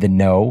be in the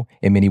know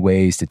in many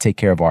ways, to take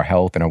care of our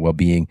health and our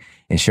well-being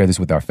and share this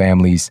with our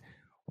families.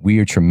 We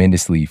are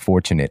tremendously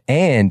fortunate.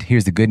 And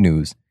here's the good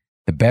news.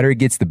 The better it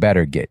gets, the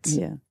better it gets.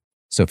 Yeah.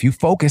 So if you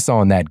focus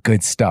on that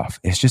good stuff,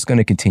 it's just going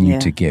to continue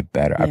to get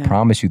better. I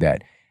promise you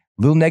that.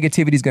 Little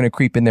negativity is going to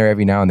creep in there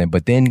every now and then,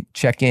 but then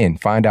check in,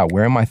 find out,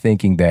 where am I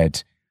thinking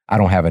that I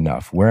don't have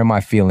enough? Where am I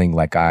feeling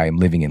like I am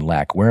living in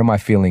lack? Where am I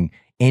feeling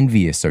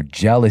envious or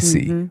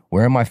jealousy?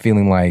 Where am I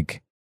feeling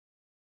like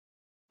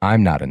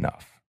I'm not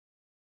enough?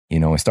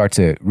 And start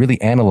to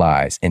really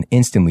analyze and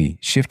instantly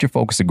shift your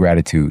focus to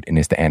gratitude. And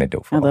it's the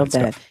antidote for all love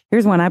that. stuff.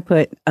 Here's one I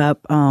put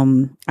up.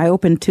 I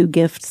opened 2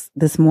 gifts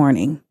this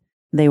morning.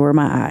 They were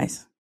my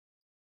eyes.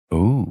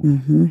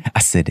 Ooh. I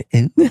said,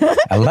 ooh.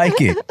 I like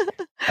it.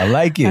 I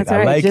like it. That's I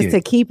right. like Just it.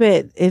 to keep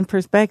it in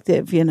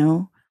perspective,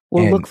 we'll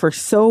look for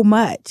so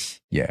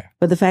much. Yeah.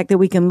 But the fact that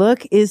we can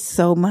look is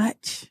so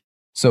much.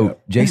 So,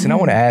 Jason, I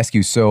want to ask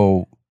you,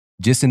 so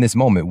just in this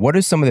moment, what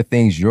are some of the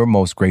things you're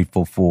most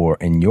grateful for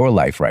in your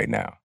life right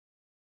now?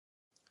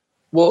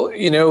 Well,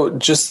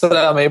 just that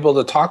I'm able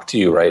to talk to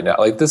you right now.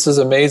 Like, this is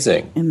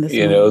amazing.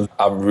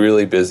 I'm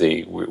really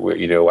busy.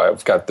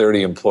 I've got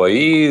 30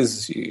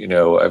 employees.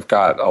 I've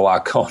got a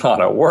lot going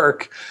on at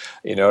work.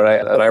 And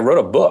I wrote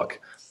a book.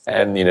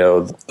 And,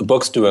 the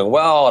book's doing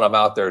well, and I'm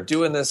out there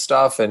doing this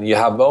stuff. And you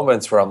have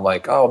moments where I'm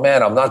like, oh,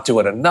 man, I'm not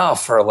doing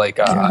enough. Or like,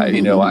 I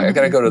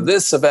got to go to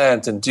this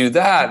event and do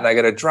that. And I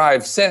got to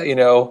drive,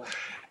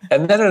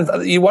 And then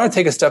you want to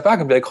take a step back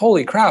and be like,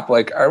 holy crap,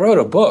 like I wrote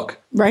a book.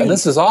 Right. And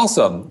this is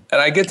awesome.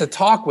 And I get to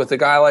talk with a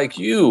guy like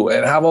you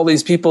and have all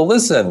these people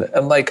listen.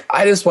 And like,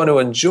 I just want to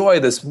enjoy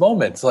this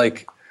moment.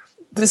 Like,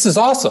 this is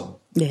awesome.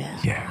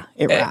 Yeah.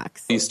 It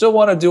rocks. You still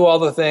want to do all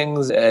the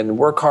things and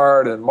work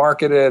hard and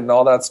market it and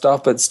all that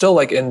stuff, but still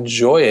like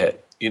enjoy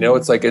it.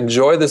 It's like,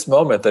 enjoy this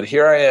moment that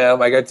here I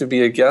am. I get to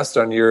be a guest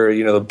on your,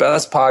 the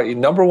best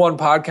number 1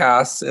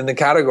 podcast in the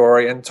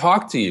category and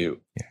talk to you.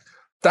 Yeah.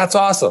 That's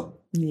awesome.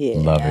 Yeah.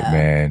 Love it,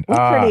 man.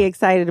 We're pretty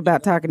excited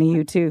about talking to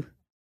you too.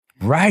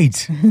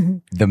 Right.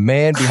 The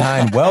man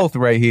behind wealth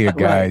right here,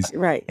 guys.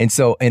 Right. And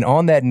so, and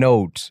on that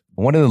note,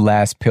 one of the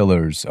last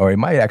pillars, or it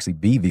might actually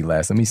be the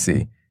last, let me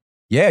see.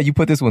 Yeah, you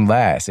put this one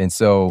last. And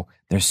so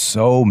there's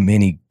so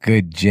many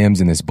good gems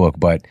in this book,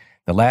 but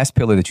the last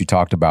pillar that you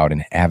talked about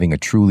in having a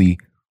truly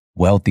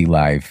wealthy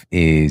life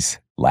is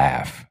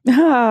laugh.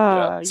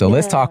 So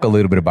let's talk a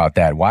little bit about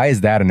that. Why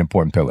is that an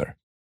important pillar?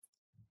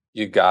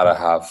 You gotta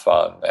have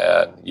fun,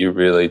 man. You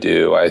really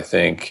do. I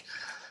think,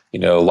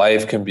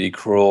 life can be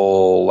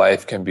cruel.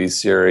 Life can be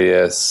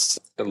serious.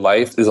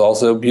 Life is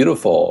also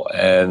beautiful.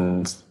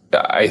 And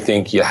I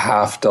think you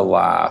have to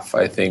laugh.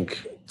 I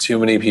think too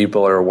many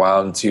people are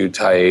wound too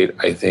tight.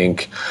 I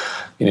think,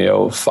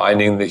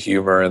 finding the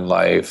humor in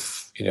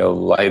life,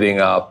 lighting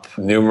up.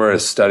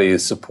 Numerous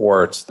studies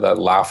support that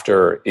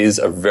laughter is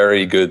a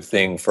very good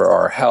thing for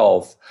our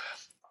health.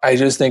 I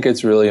just think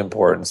it's really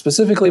important,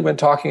 specifically when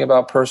talking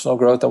about personal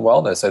growth and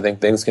wellness. I think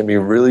things can be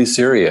really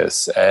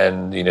serious,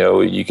 and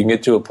you can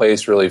get to a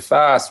place really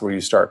fast where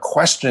you start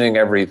questioning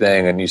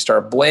everything and you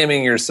start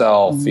blaming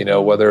yourself,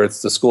 whether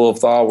it's the school of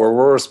thought where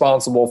we're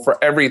responsible for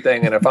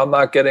everything, and if I'm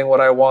not getting what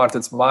I want,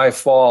 it's my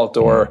fault,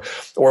 or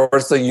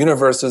it's the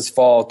universe's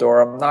fault,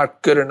 or I'm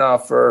not good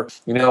enough, or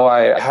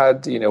I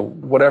had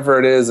whatever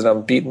it is and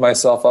I'm beating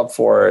myself up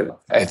for it.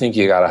 I think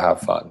you got to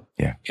have fun.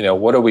 Yeah.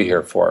 What are we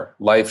here for?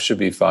 Life should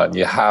be fun.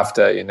 You have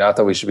to, not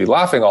that we should be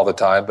laughing all the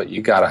time, but you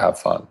got to have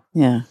fun.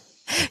 Yeah.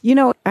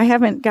 I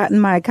haven't gotten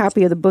my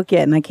copy of the book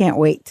yet, and I can't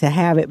wait to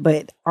have it.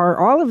 But are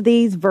all of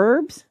these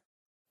verbs?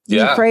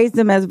 Yeah. You phrase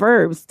them as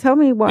verbs. Tell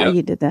me why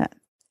you did that.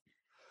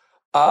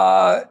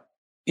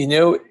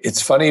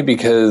 It's funny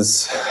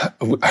because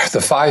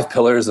the 5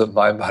 pillars of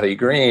Mind, Body,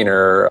 Green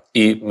are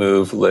eat,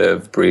 move,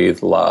 live,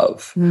 breathe,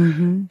 love.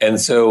 Mm-hmm. And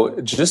so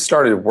just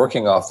started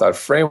working off that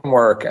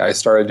framework. I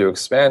started to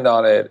expand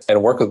on it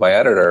and work with my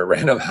editor at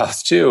Random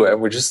House too.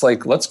 And we're just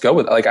like, let's go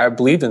with it. Like, I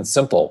believed in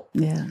simple.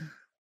 Yeah.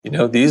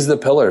 These are the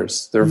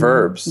pillars. They're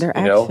verbs. They're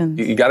actions.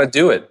 You got to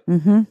do it.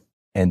 Mm-hmm.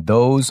 And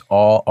those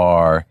all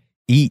are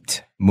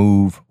eat,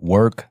 move,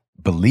 work,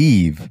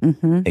 believe,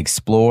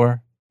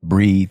 explore,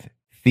 breathe,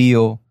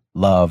 feel,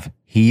 love,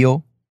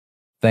 heal,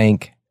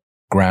 thank,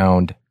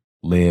 ground,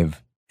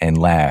 live, and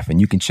laugh. And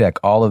you can check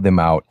all of them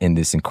out in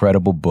this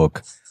incredible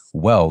book,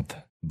 Wealth,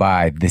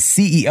 by the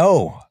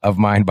CEO of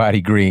Mind,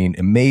 Body, Green.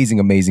 Amazing,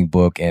 amazing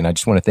book. And I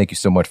just want to thank you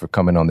so much for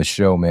coming on the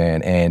show,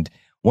 man. And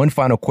one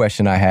final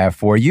question I have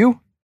for you.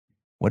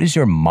 What is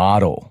your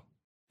model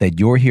that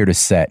you're here to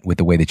set with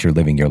the way that you're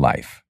living your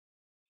life?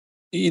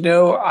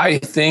 I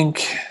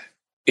think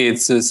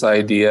it's this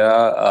idea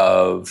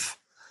of,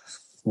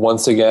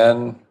 once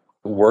again,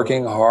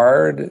 working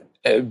hard,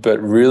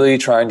 but really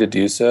trying to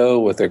do so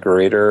with a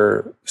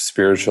greater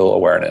spiritual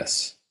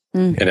awareness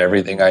in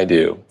everything I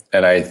do.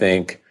 And I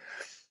think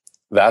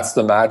that's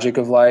the magic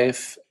of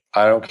life.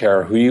 I don't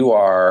care who you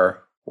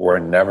are, we're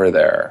never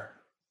there.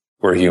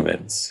 We're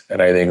humans.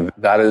 And I think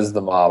that is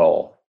the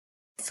model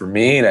for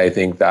me. And I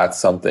think that's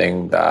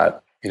something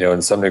that,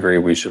 in some degree,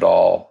 we should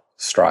all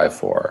strive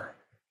for.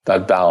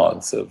 That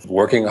balance of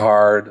working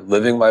hard,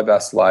 living my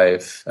best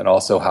life, and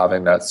also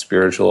having that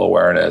spiritual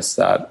awareness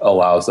that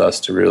allows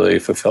us to really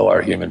fulfill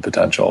our human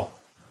potential.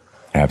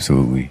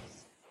 Absolutely.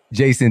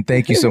 Jason,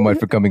 thank you so much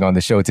for coming on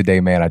the show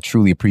today, man. I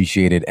truly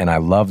appreciate it. And I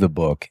love the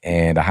book,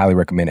 and I highly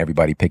recommend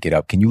everybody pick it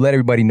up. Can you let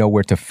everybody know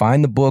where to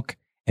find the book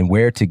and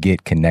where to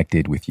get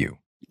connected with you?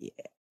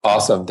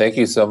 Awesome. Thank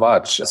you so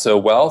much. So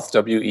Wellth,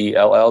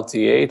 Wellth,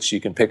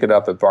 you can pick it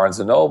up at Barnes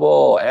 &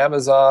 Noble,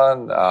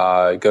 Amazon.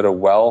 Go to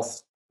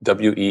Wellth,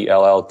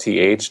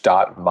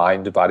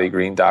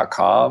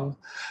 Wellth.mindbodygreen.com.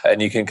 And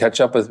you can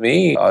catch up with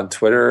me on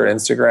Twitter,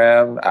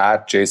 Instagram,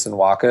 at Jason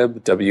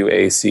Wachob,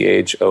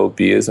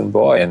 Wachob as in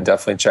boy. And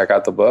definitely check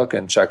out the book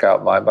and check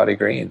out Mind, Body,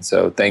 Green.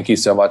 So thank you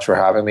so much for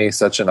having me.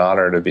 Such an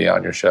honor to be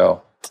on your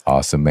show.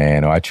 Awesome,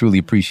 man. I truly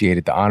appreciate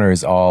it. The honor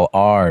is all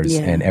ours.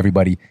 Yeah. And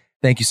everybody,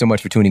 thank you so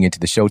much for tuning into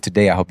the show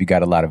today. I hope you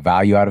got a lot of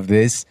value out of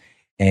this.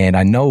 And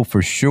I know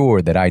for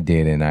sure that I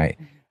did. And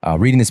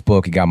reading this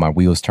book, it got my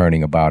wheels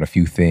turning about a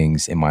few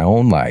things in my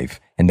own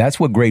life. And that's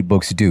what great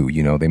books do.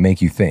 They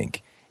make you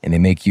think and they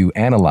make you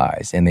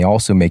analyze and they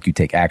also make you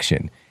take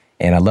action.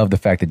 And I love the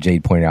fact that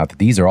Jade pointed out that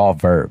these are all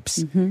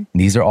verbs. Mm-hmm.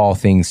 These are all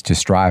things to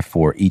strive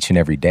for each and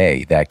every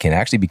day that can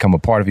actually become a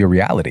part of your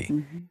reality.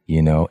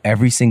 Mm-hmm.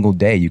 Every single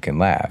day you can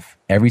laugh.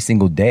 Every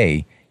single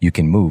day you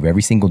can move.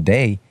 Every single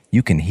day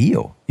you can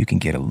heal. You can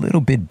get a little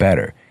bit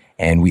better.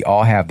 And we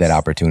all have that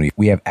opportunity.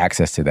 We have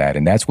access to that.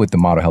 And that's what the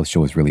Model Health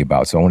Show is really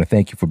about. So I want to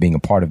thank you for being a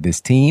part of this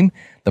team,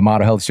 the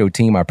Model Health Show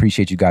team. I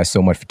appreciate you guys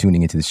so much for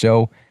tuning into the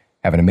show.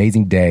 Have an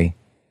amazing day,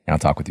 and I'll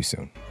talk with you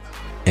soon.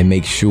 And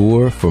make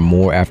sure for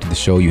more after the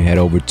show, you head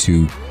over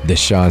to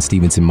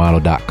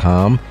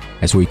theshawnstevensonmodel.com.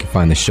 That's where you can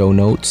find the show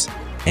notes.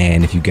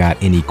 And if you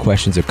got any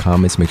questions or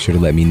comments, make sure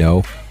to let me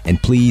know.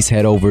 And please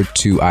head over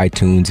to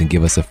iTunes and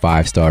give us a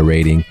 5-star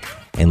rating.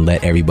 And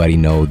let everybody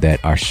know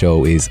that our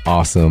show is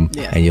awesome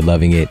and you're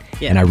loving it.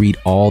 Yeah. And I read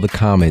all the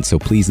comments, so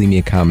please leave me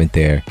a comment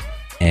there.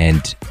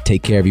 And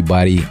take care,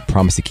 everybody.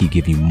 Promise to keep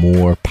giving you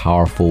more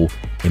powerful,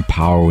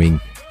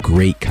 empowering,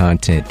 great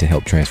content to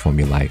help transform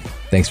your life.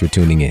 Thanks for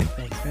tuning in.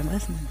 Thanks for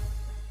listening.